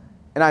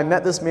 and I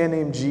met this man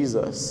named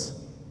Jesus.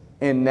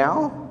 And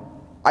now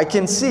I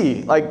can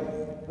see.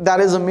 Like, that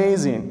is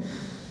amazing.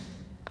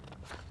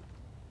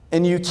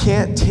 And you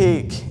can't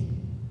take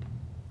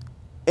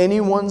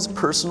anyone's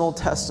personal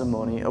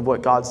testimony of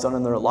what God's done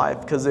in their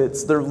life, because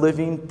it's their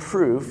living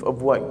proof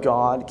of what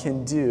God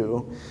can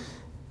do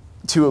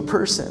to a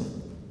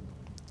person.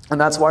 And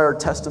that's why our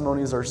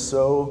testimonies are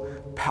so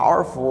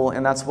powerful,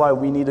 and that's why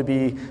we need to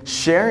be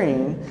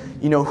sharing,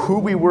 who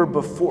we were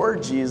before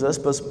Jesus,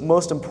 but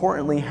most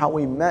importantly, how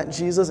we met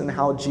Jesus and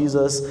how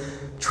Jesus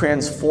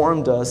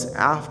transformed us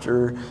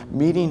after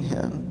meeting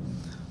him.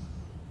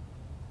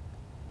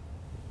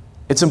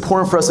 It's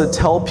important for us to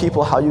tell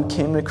people how you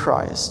came to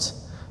Christ.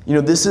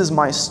 This is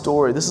my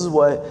story. This is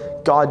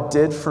what God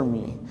did for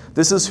me.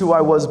 This is who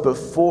I was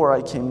before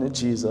I came to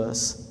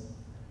Jesus.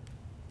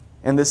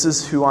 And this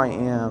is who I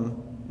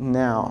am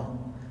now.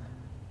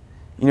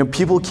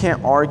 People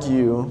can't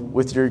argue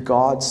with your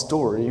God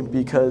story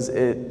because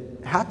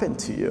it happened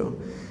to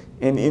you.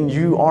 And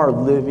you are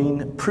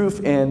living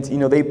proof. And,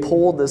 they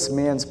polled this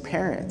man's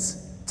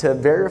parents to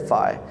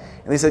verify.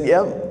 And they said,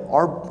 yeah,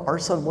 our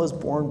son was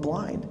born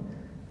blind.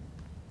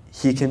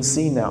 He can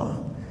see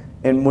now.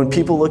 And when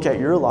people look at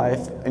your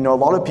life, a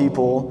lot of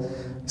people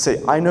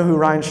say, I know who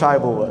Ryan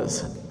Scheibel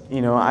was.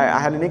 I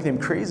had a nickname,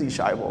 Crazy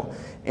Scheibel.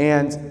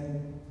 And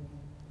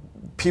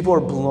people are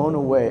blown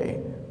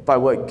away by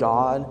what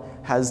God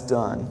has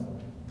done.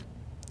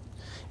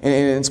 And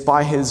it's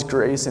by his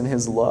grace and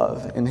his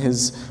love and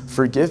his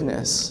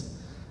forgiveness.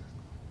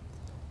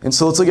 And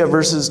so let's look at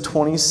verses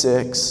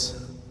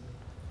 26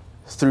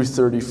 through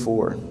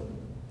 34.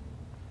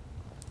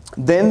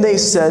 Then they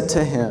said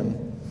to him,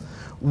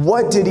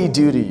 what did he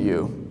do to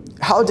you?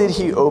 How did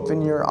he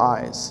open your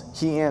eyes?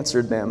 He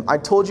answered them, I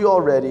told you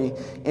already,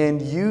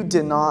 and you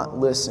did not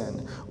listen.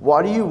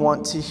 Why do you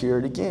want to hear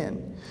it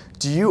again?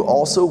 Do you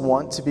also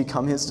want to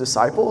become his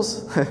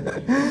disciples?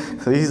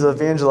 So he's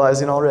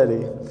evangelizing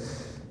already.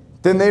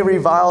 Then they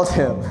reviled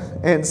him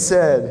and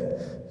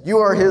said, you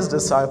are his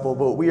disciple,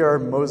 but we are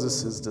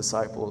Moses'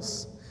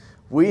 disciples.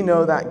 We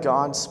know that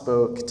God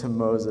spoke to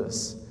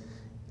Moses.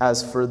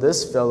 As for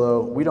this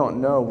fellow, we don't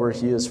know where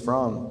he is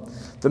from."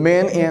 The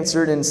man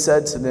answered and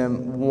said to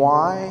them,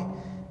 "Why?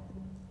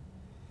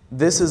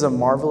 This is a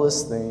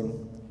marvelous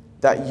thing,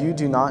 that you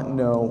do not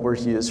know where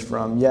he is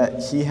from, yet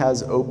he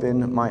has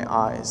opened my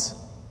eyes.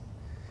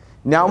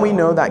 Now we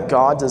know that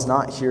God does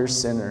not hear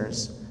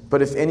sinners,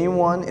 but if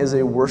anyone is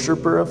a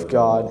worshiper of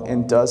God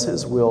and does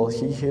his will,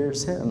 he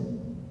hears him.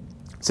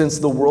 Since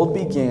the world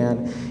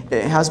began,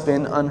 it has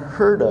been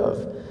unheard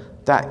of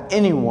that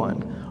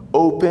anyone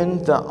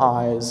opened the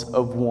eyes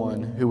of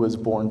one who was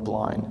born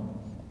blind.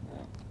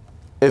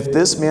 If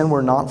this man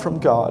were not from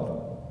God,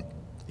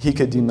 he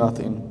could do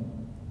nothing."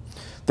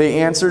 They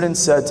answered and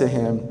said to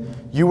him,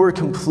 "You were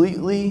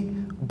completely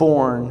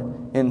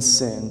born in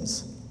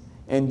sins,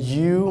 and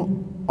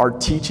you are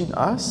teaching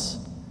us?"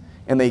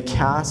 And they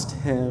cast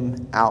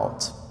him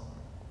out.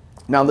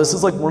 Now, this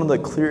is like one of the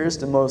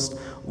clearest and most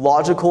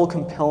logical,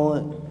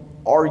 compelling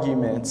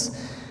arguments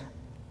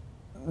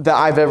that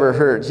I've ever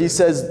heard. He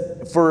says,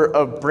 for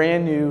a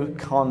brand new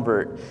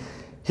convert,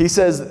 he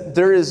says,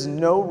 there is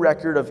no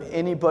record of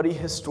anybody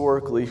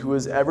historically who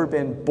has ever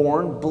been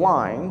born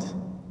blind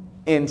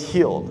and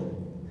healed.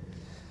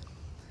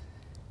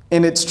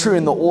 And it's true,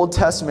 in the Old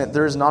Testament,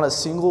 there is not a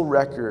single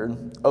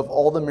record of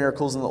all the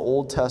miracles in the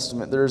Old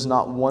Testament. There is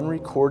not one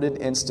recorded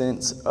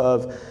instance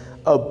of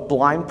a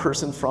blind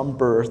person from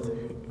birth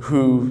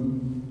who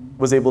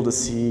was able to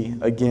see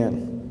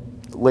again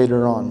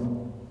later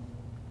on.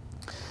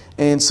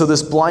 And so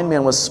this blind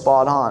man was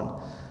spot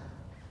on.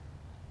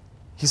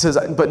 He says,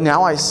 "But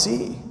now I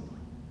see."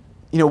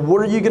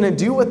 What are you going to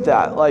do with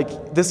that?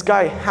 Like, this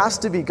guy has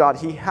to be God.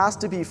 He has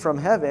to be from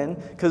heaven,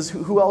 because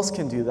who else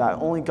can do that?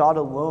 Only God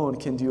alone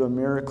can do a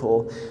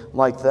miracle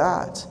like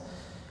that.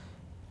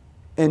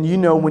 And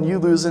when you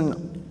lose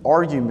an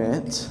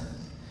argument,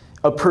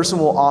 a person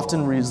will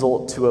often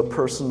result to a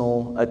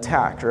personal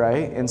attack,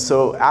 right? And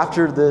so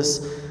after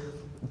this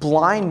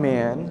blind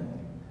man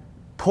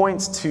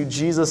points to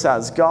Jesus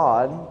as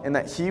God, and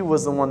that he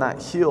was the one that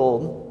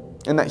healed,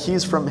 and that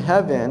he's from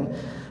heaven,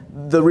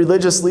 the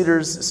religious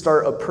leaders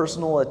start a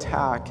personal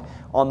attack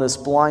on this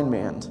blind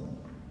man.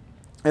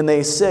 And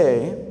they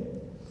say,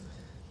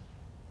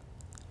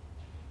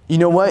 "You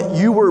know what?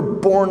 You were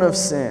born of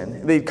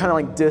sin." They kind of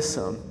like diss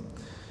him.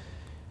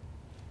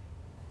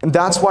 "And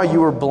that's why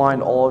you were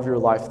blind all of your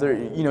life.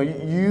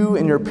 You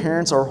and your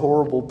parents are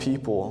horrible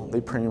people,"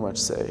 they pretty much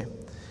say.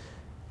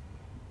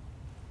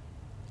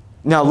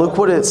 Now look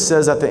what it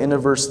says at the end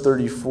of verse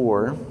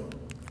 34.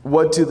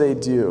 What do they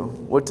do?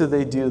 What do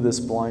they do to this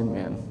blind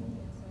man?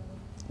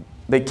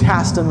 They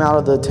cast him out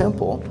of the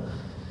temple.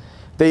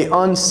 They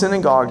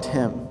unsynagogued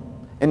him.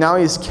 And now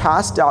he's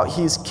cast out.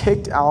 He's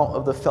kicked out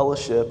of the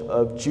fellowship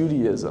of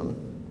Judaism.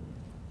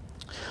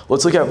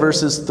 Let's look at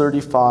verses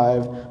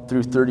 35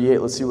 through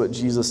 38. Let's see what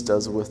Jesus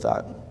does with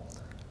that.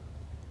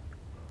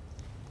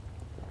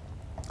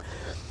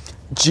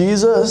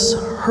 Jesus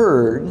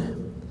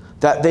heard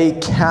that they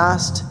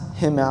cast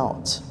him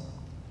out.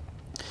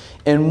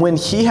 And when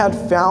he had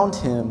found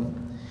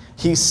him,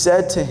 he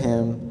said to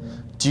him,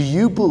 "Do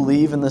you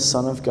believe in the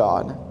Son of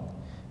God?"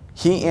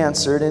 He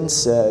answered and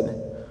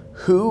said,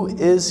 "Who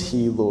is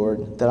he,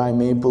 Lord, that I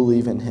may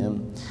believe in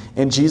him?"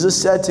 And Jesus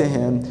said to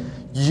him,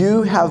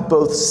 "You have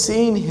both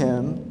seen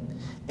him,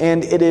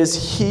 and it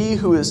is he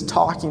who is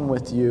talking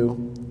with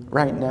you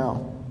right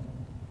now."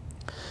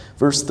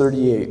 Verse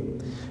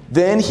 38.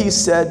 Then he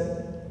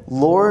said,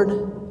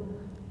 "Lord,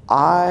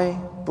 I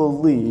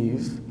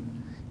believe,"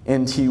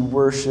 and he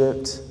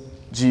worshiped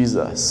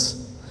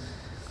Jesus.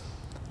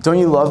 Don't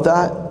you love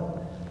that?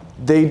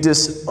 They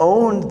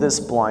disowned this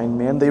blind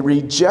man. They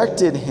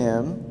rejected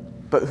him.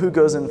 But who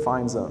goes and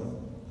finds him?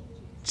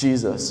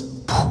 Jesus.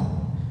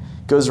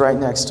 Goes right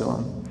next to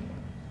him.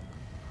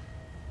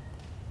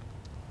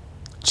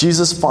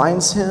 Jesus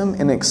finds him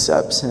and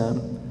accepts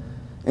him.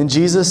 And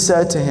Jesus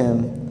said to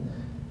him,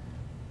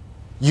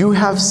 "You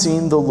have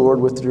seen the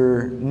Lord with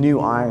your new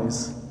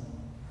eyes."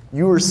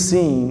 You are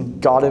seeing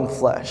God in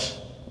flesh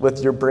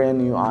with your brand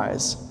new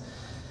eyes.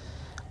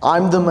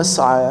 "I'm the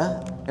Messiah,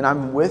 and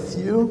I'm with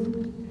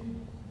you.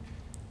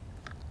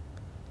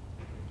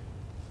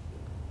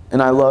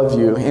 And I love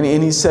you."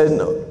 And he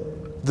said,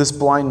 this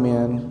blind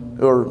man,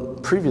 or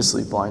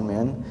previously blind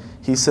man,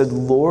 he said,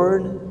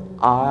 "Lord,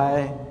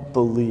 I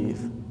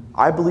believe.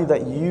 I believe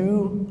that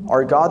you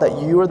are God,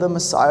 that you are the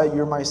Messiah,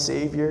 you're my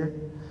Savior."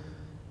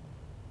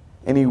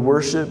 And he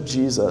worshiped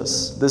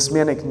Jesus. This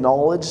man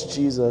acknowledged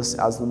Jesus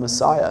as the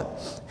Messiah,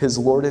 his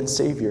Lord and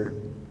Savior.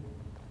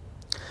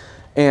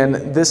 And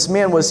this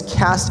man was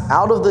cast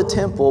out of the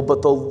temple,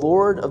 but the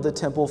Lord of the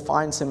temple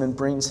finds him and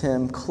brings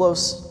him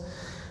close.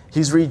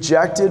 He's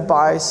rejected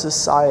by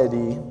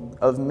society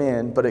of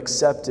men, but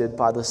accepted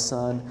by the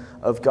Son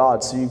of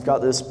God. So you've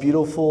got this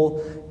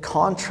beautiful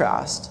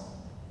contrast.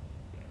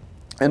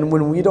 And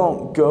when we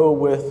don't go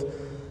with,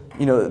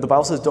 the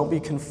Bible says, don't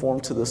be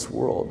conformed to this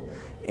world.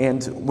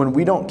 And when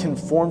we don't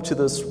conform to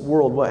this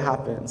world, what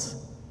happens?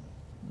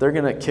 They're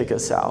going to kick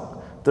us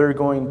out. They're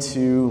going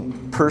to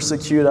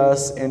persecute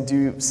us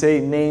and say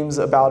names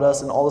about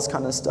us and all this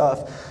kind of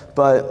stuff.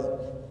 But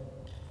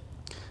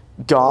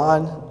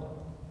God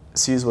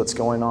sees what's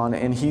going on,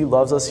 and he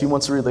loves us. He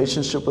wants a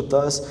relationship with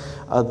us.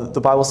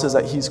 The Bible says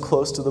that he's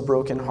close to the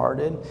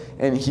brokenhearted,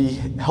 and he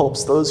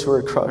helps those who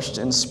are crushed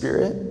in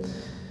spirit.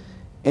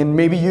 And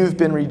maybe you've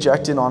been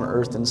rejected on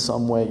earth in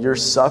some way. You're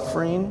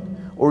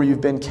suffering, or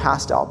you've been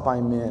cast out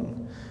by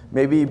men,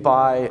 maybe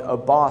by a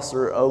boss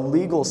or a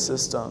legal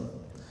system.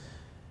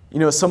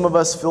 Some of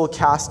us feel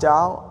cast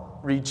out,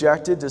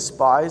 rejected,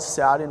 despised,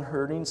 sad and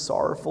hurting,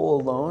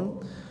 sorrowful,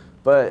 alone.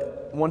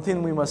 But one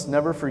thing we must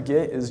never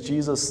forget is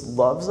Jesus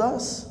loves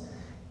us,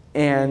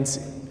 and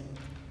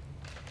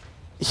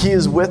he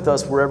is with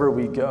us wherever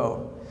we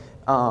go.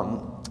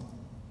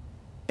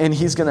 And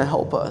he's going to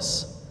help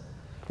us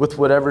with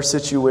whatever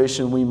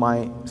situation we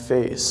might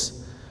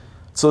face.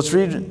 So let's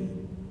read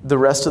the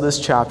rest of this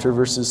chapter,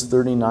 verses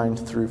 39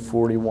 through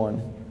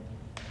 41.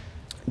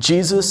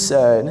 Jesus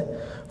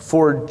said,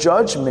 "For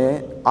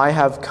judgment I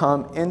have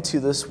come into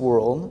this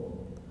world,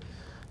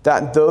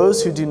 that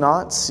those who do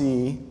not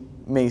see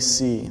may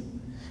see,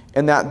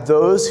 and that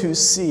those who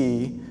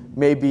see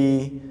may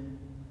be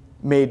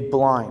made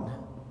blind."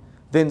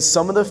 Then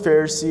some of the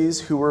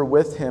Pharisees who were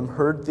with him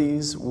heard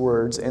these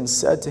words and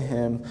said to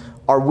him,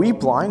 "Are we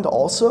blind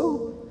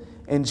also?"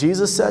 And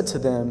Jesus said to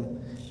them,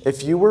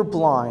 "If you were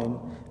blind,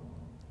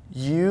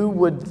 you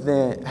would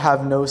then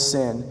have no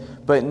sin.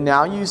 But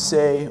now you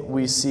say,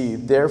 'We see,'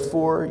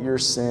 therefore your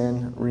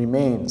sin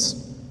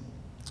remains."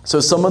 So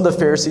some of the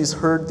Pharisees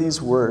heard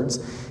these words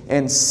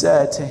and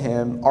said to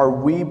him, "Are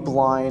we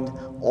blind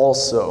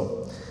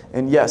also?"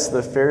 And yes,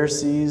 the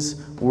Pharisees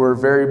were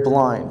very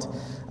blind.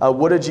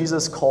 What did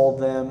Jesus call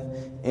them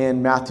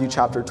in Matthew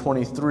chapter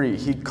 23?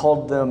 He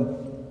called them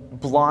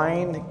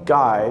blind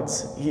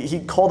guides. He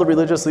called the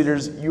religious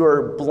leaders, "You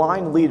are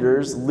blind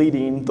leaders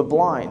leading the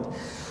blind."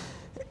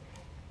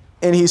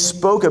 And he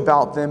spoke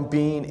about them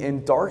being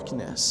in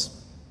darkness,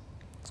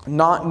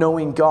 not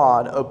knowing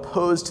God,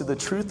 opposed to the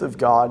truth of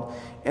God.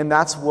 And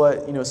that's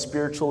what,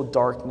 spiritual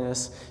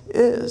darkness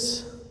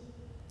is.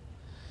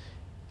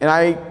 And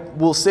I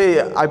will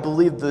say, I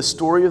believe the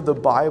story of the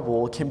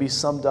Bible can be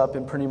summed up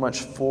in pretty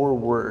much 4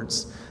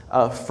 words.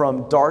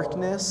 From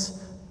darkness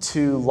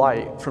to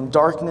light. From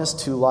darkness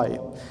to light.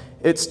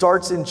 It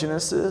starts in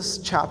Genesis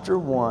chapter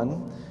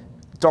 1.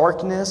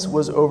 Darkness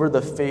was over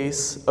the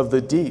face of the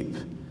deep.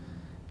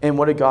 And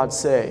what did God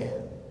say?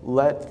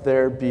 "Let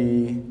there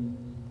be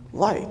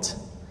light."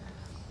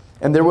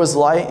 And there was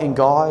light, and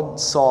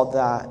God saw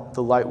that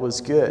the light was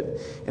good.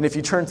 And if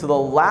you turn to the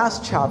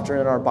last chapter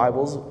in our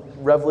Bibles,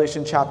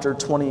 Revelation chapter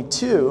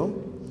 22,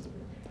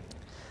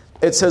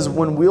 it says,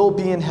 when we'll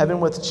be in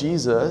heaven with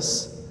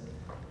Jesus,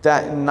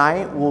 that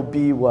night will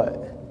be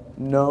what?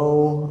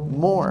 No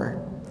more.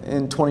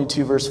 In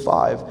 22 verse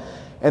 5.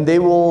 And they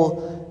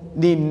will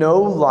need no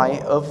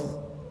light of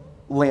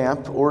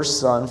lamp or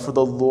sun, for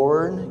the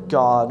Lord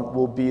God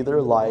will be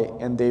their light,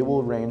 and they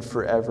will reign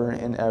forever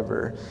and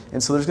ever.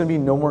 And so there's going to be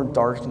no more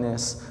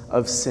darkness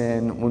of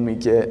sin when we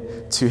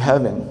get to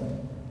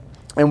heaven.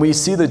 And we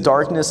see the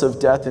darkness of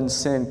death and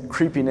sin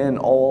creeping in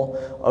all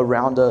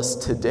around us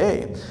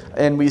today.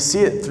 And we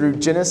see it through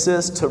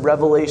Genesis to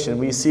Revelation.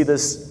 We see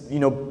this,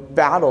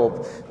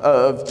 battle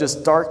of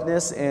just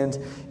darkness and,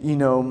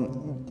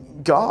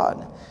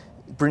 God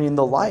bringing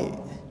the light.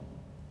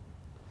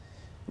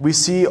 We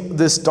see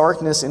this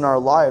darkness in our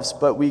lives,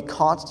 but we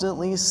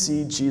constantly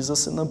see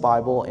Jesus in the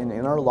Bible and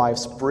in our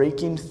lives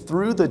breaking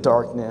through the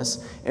darkness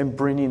and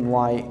bringing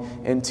light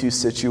into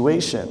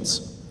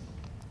situations.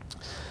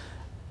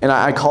 And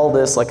I call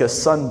this like a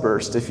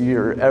sunburst. If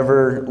you're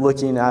ever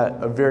looking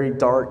at a very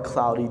dark,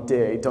 cloudy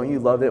day, don't you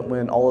love it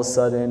when all of a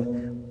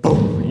sudden,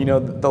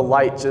 boom, the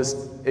light just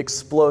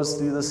explodes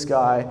through the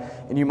sky,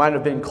 and you might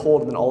have been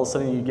cold, and then all of a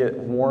sudden you get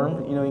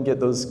warm, you get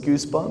those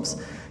goosebumps.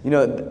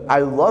 I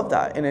love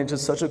that, and it's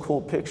just such a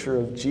cool picture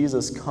of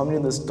Jesus coming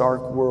in this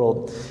dark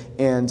world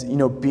and,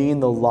 being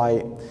the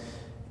light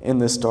in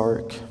this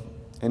dark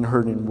and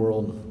hurting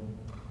world.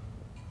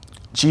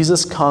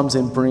 Jesus comes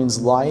and brings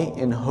light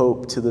and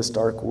hope to this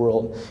dark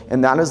world,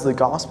 and that is the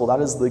gospel.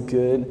 That is the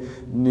good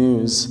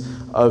news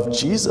of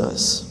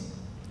Jesus.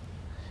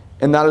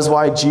 And that is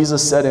why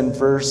Jesus said in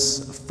verse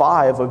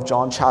 5 of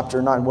John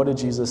chapter 9, what did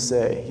Jesus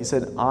say? He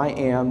said, "I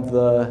am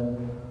the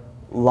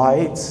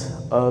light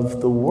of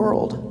the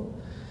world."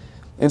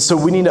 And so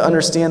we need to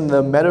understand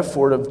the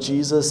metaphor of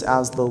Jesus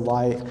as the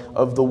light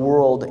of the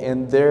world.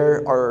 And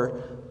there are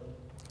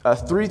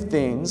 3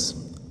 things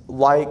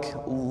like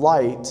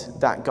light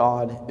that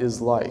God is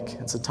like.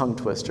 It's a tongue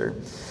twister.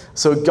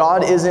 So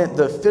God isn't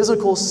the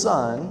physical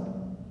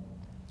sun,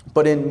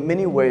 but in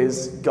many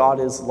ways, God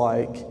is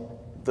like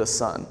the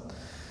sun.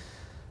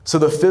 So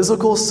the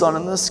physical sun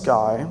in the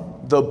sky,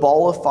 the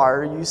ball of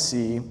fire you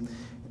see,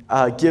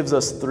 gives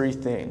us 3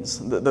 things.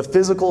 The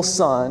physical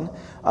sun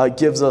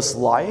gives us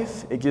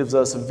life, it gives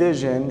us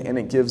vision, and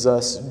it gives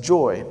us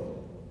joy.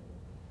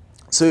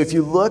 So if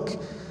you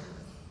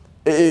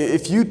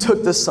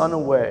took the sun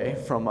away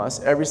from us,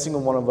 every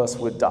single one of us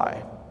would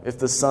die. If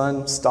the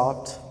sun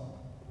stopped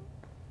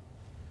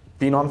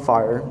being on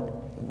fire,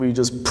 we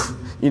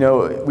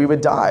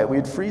would die.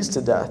 We'd freeze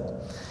to death.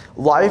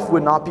 Life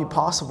would not be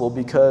possible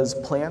because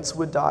plants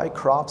would die,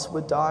 crops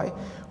would die,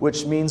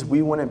 which means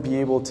we wouldn't be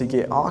able to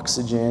get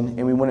oxygen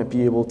and we wouldn't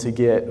be able to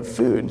get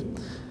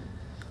food.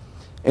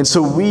 And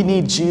so we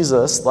need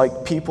Jesus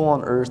like people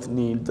on earth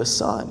need the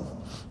sun.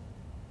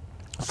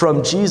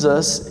 From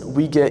Jesus,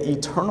 we get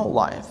eternal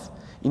life.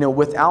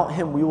 Without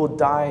him, we will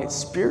die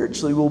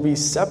spiritually. We'll be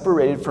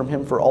separated from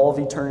him for all of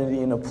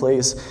eternity in a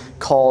place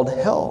called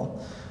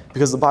hell.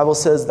 Because the Bible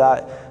says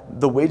that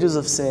the wages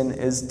of sin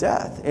is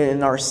death,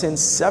 and our sin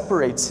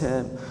separates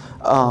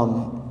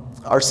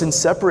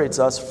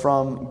us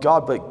from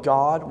God, but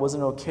God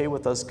wasn't okay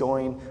with us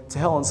going to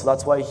hell, and so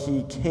that's why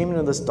he came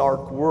into this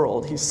dark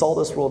world. He saw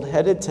this world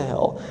headed to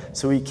hell,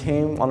 so he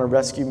came on a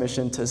rescue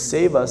mission to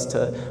save us,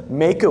 to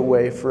make a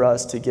way for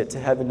us to get to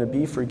heaven, to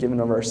be forgiven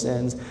of our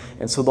sins.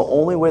 And so the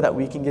only way that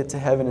we can get to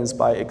heaven is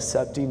by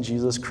accepting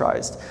Jesus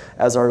Christ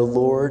as our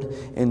Lord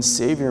and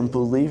Savior and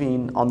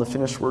believing on the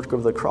finished work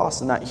of the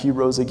cross and that he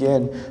rose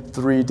again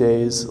 3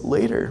 days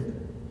later.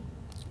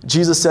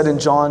 Jesus said in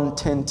John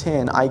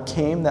 10:10, I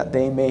came that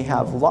they may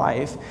have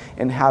life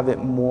and have it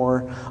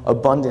more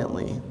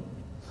abundantly.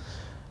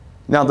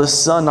 Now the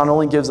Son not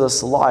only gives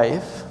us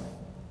life,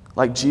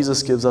 like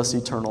Jesus gives us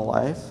eternal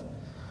life,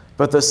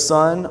 but the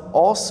Son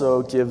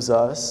also gives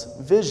us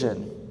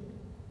vision.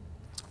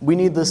 We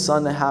need the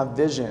Son to have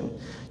vision.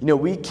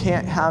 We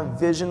can't have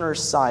vision or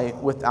sight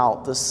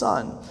without the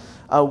sun.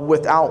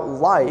 Without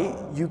light,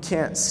 you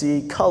can't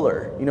see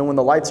color. When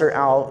the lights are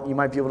out, you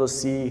might be able to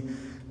see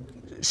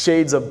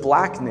shades of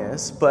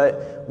blackness,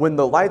 but when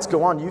the lights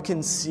go on, you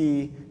can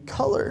see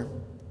color.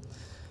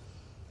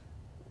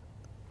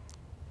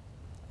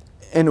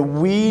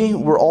 And we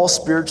were all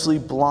spiritually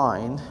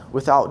blind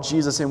without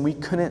Jesus, and we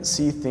couldn't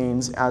see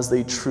things as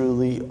they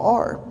truly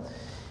are.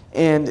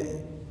 And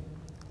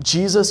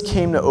Jesus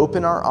came to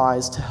open our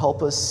eyes to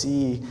help us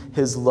see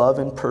his love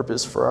and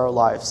purpose for our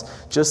lives,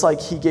 just like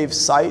he gave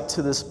sight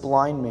to this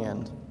blind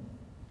man.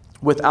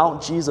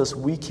 Without Jesus,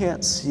 we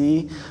can't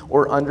see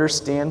or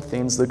understand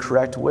things the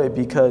correct way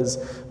because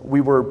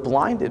we were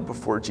blinded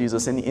before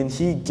Jesus, and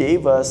he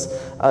gave us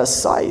a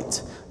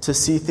sight to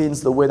see things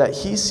the way that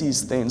he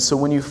sees things. So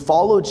when you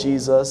follow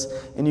Jesus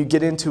and you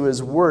get into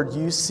his word,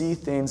 you see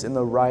things in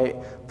the right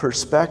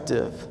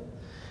perspective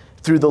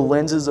through the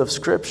lenses of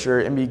Scripture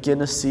and begin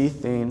to see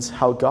things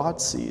how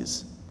God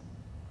sees.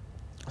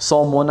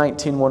 Psalm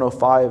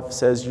 119:105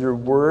 says, your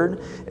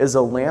word is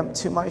a lamp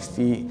to my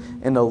feet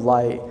and a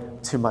light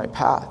to my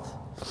path.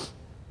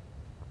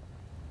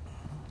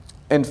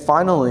 And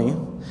finally,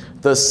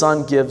 the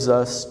Son gives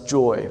us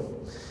joy.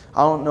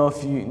 I don't know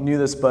if you knew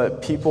this,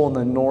 but people in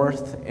the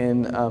north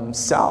and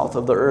south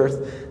of the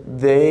earth,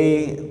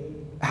 they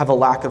have a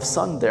lack of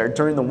sun there.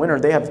 During the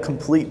winter, they have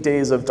complete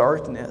days of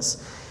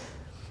darkness.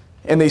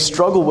 And they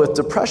struggle with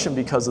depression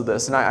because of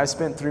this. And I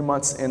spent 3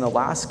 months in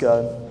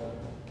Alaska,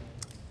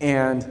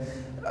 and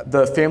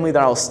the family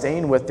that I was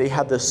staying with, they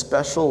had this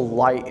special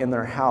light in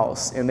their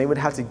house, and they would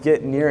have to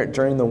get near it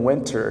during the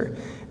winter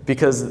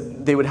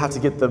because they would have to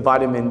get the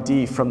vitamin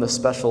D from the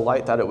special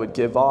light that it would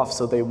give off,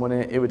 so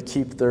it would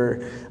keep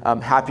their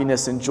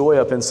happiness and joy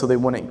up, and so they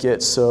wouldn't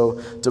get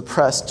so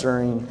depressed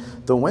during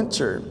the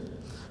winter.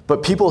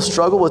 But people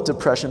struggle with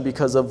depression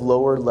because of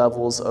lower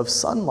levels of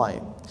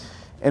sunlight.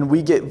 And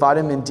we get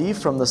vitamin D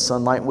from the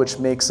sunlight, which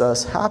makes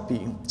us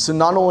happy. So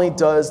not only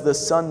does the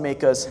sun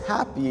make us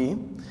happy,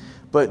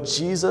 but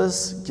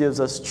Jesus gives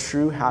us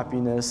true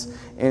happiness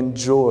and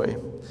joy.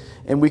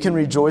 And we can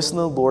rejoice in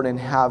the Lord and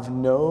have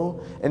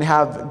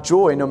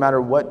joy no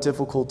matter what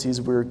difficulties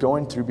we're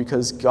going through,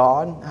 because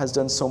God has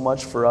done so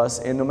much for us.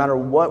 And no matter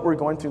what we're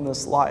going through in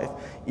this life,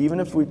 even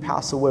if we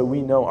pass away,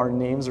 we know our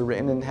names are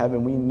written in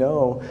heaven. We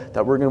know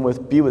that we're going to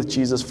be with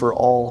Jesus for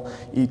all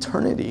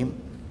eternity.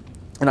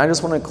 And I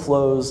just want to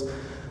close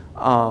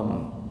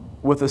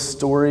with a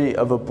story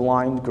of a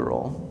blind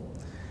girl.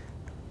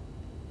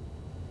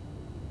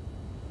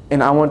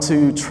 And I want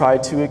to try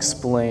to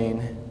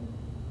explain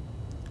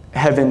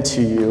heaven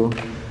to you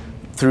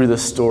through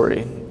this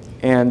story.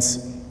 And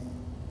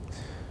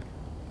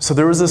so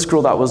there was this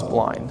girl that was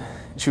blind.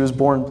 She was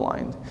born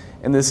blind.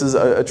 And this is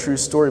a true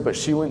story, but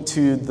she went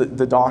to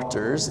the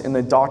doctors, and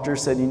the doctor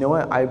said, you know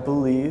what, I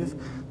believe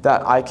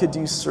that I could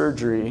do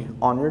surgery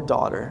on your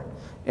daughter,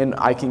 and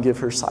I can give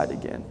her sight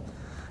again.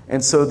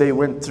 And so they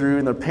went through,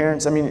 and their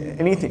parents,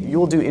 anything,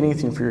 you'll do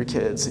anything for your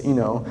kids,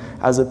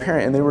 as a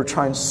parent. And they were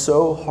trying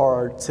so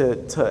hard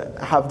to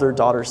have their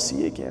daughter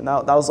see again.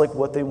 That was like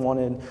what they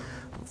wanted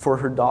for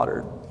her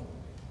daughter.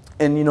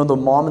 And, the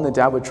mom and the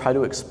dad would try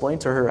to explain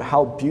to her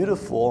how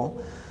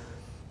beautiful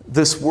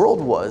this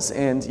world was,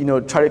 and,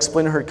 try to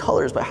explain to her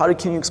colors. But how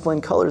can you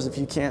explain colors if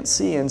you can't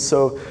see? And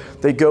so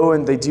they go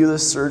and they do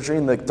this surgery,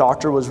 and the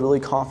doctor was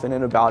really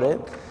confident about it.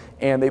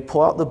 And they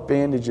pull out the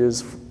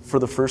bandages for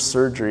the first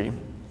surgery.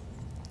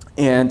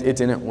 And it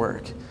didn't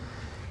work.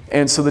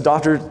 And so the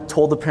doctor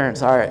told the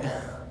parents, all right,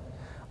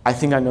 I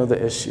think I know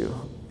the issue.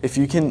 if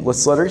you can,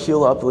 let's let her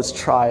heal up. Let's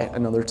try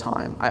another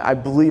time. I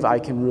believe I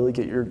can really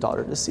get your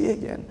daughter to see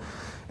again.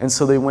 And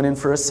so they went in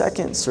for a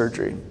second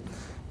surgery,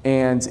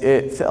 and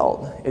it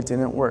failed. It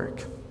didn't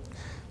work.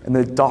 And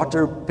the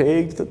doctor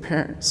begged the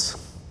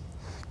parents,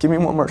 give me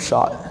one more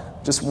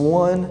shot, just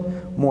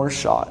one more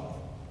shot.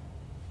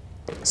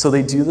 So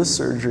they do the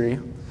surgery,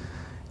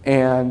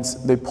 and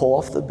they pull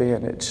off the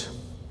bandage,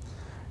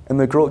 and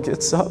the girl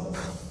gets up.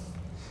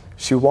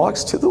 She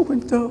walks to the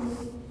window,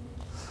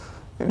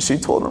 and she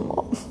told her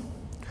mom,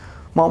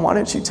 "Mom, why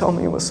didn't you tell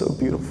me it was so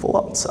beautiful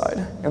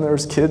outside?" And there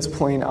was kids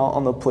playing out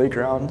on the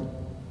playground.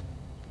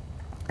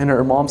 And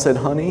her mom said,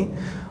 "Honey,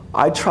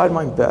 I tried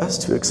my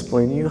best to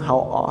explain to you how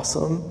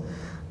awesome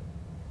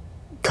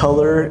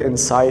color and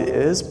sight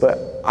is,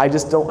 but I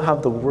just don't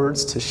have the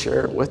words to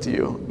share it with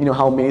you,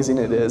 how amazing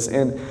it is.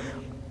 And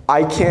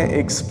I can't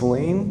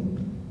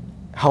explain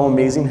how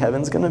amazing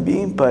heaven's gonna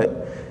be,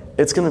 but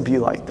it's gonna be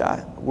like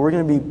that. We're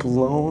gonna be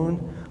blown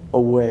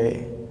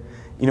away."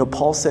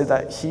 Paul said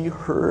that he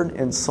heard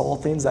and saw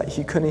things that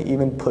he couldn't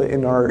even put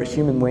in our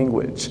human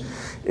language.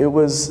 It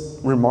was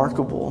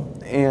remarkable.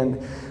 And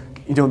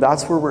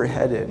that's where we're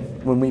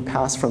headed when we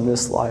pass from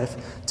this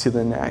life to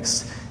the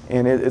next.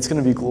 And it's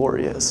going to be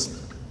glorious.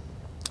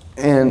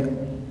 And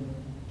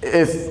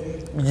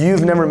if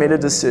you've never made a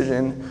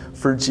decision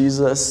for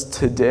Jesus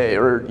today,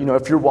 or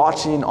if you're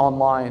watching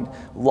online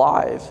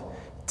live,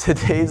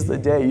 today's the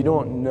day. You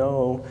don't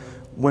know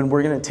when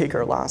we're going to take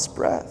our last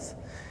breath.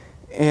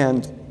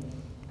 And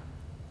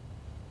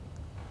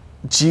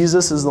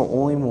Jesus is the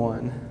only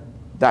one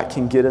that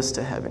can get us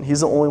to heaven.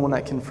 He's the only one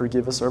that can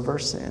forgive us of our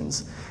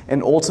sins.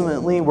 And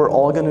ultimately, we're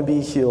all going to be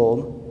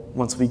healed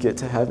once we get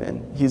to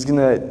heaven. He's going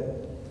to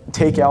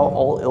take out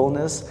all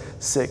illness,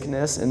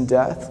 sickness, and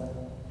death.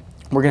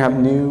 We're going to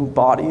have new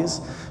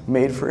bodies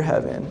made for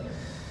heaven.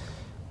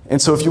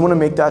 And so if you want to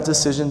make that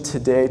decision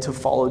today to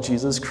follow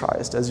Jesus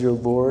Christ as your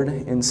Lord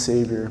and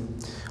Savior,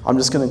 I'm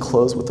just going to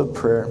close with a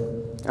prayer.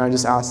 And I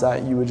just ask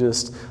that you would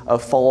just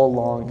follow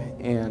along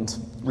and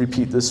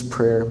repeat this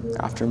prayer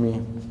after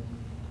me.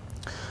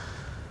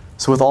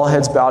 So with all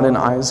heads bowed and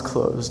eyes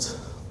closed.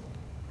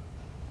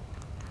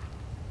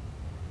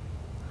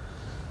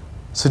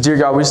 So dear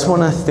God, we just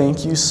want to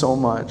thank you so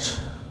much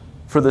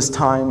for this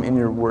time in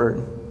your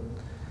word.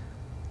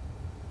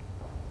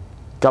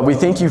 God, we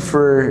thank you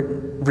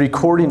for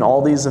recording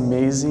all these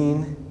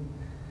amazing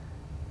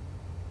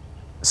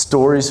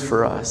stories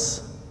for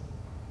us.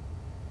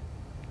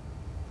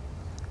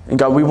 And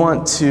God, we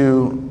want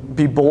to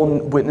be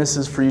bold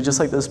witnesses for you, just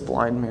like this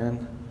blind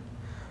man.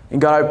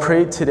 And God, I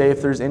pray today,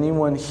 if there's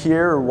anyone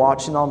here or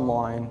watching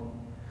online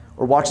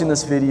or watching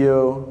this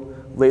video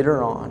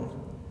later on,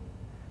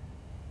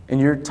 and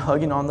you're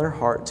tugging on their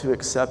heart to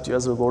accept you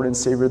as their Lord and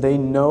Savior, they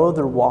know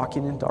they're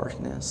walking in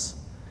darkness,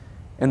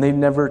 and they've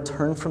never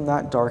turned from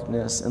that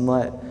darkness and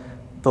let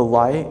the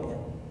light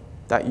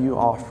that you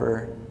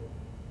offer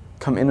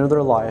come into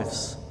their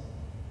lives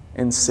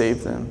and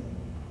save them.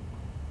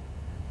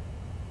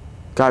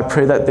 God, I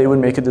pray that they would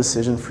make a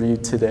decision for you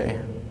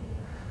today.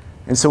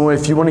 And so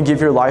if you want to give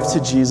your life to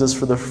Jesus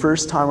for the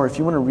first time, or if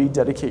you want to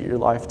rededicate your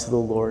life to the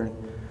Lord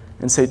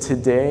and say,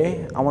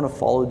 today I want to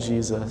follow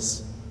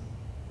Jesus,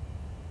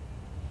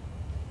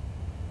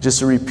 just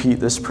to repeat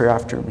this prayer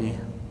after me.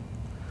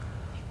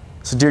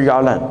 So dear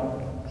God,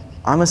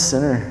 I'm a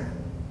sinner.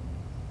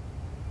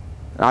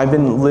 I've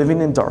been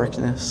living in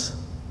darkness.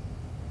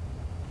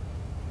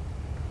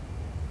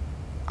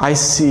 I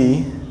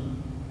see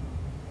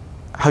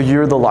how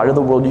you're the light of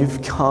the world.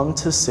 You've come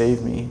to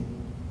save me.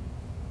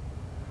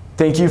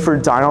 Thank you for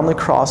dying on the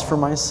cross for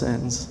my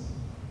sins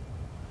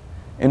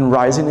and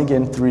rising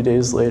again 3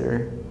 days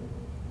later.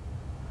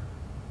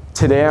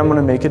 Today I'm going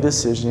to make a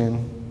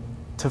decision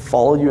to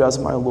follow you as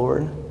my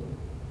Lord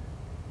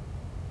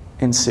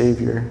and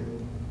Savior.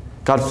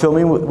 God, fill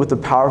me with the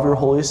power of your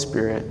Holy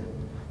Spirit.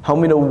 Help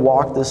me to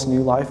walk this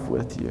new life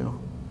with you.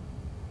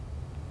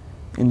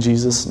 In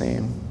Jesus'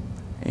 name,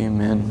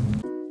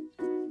 amen.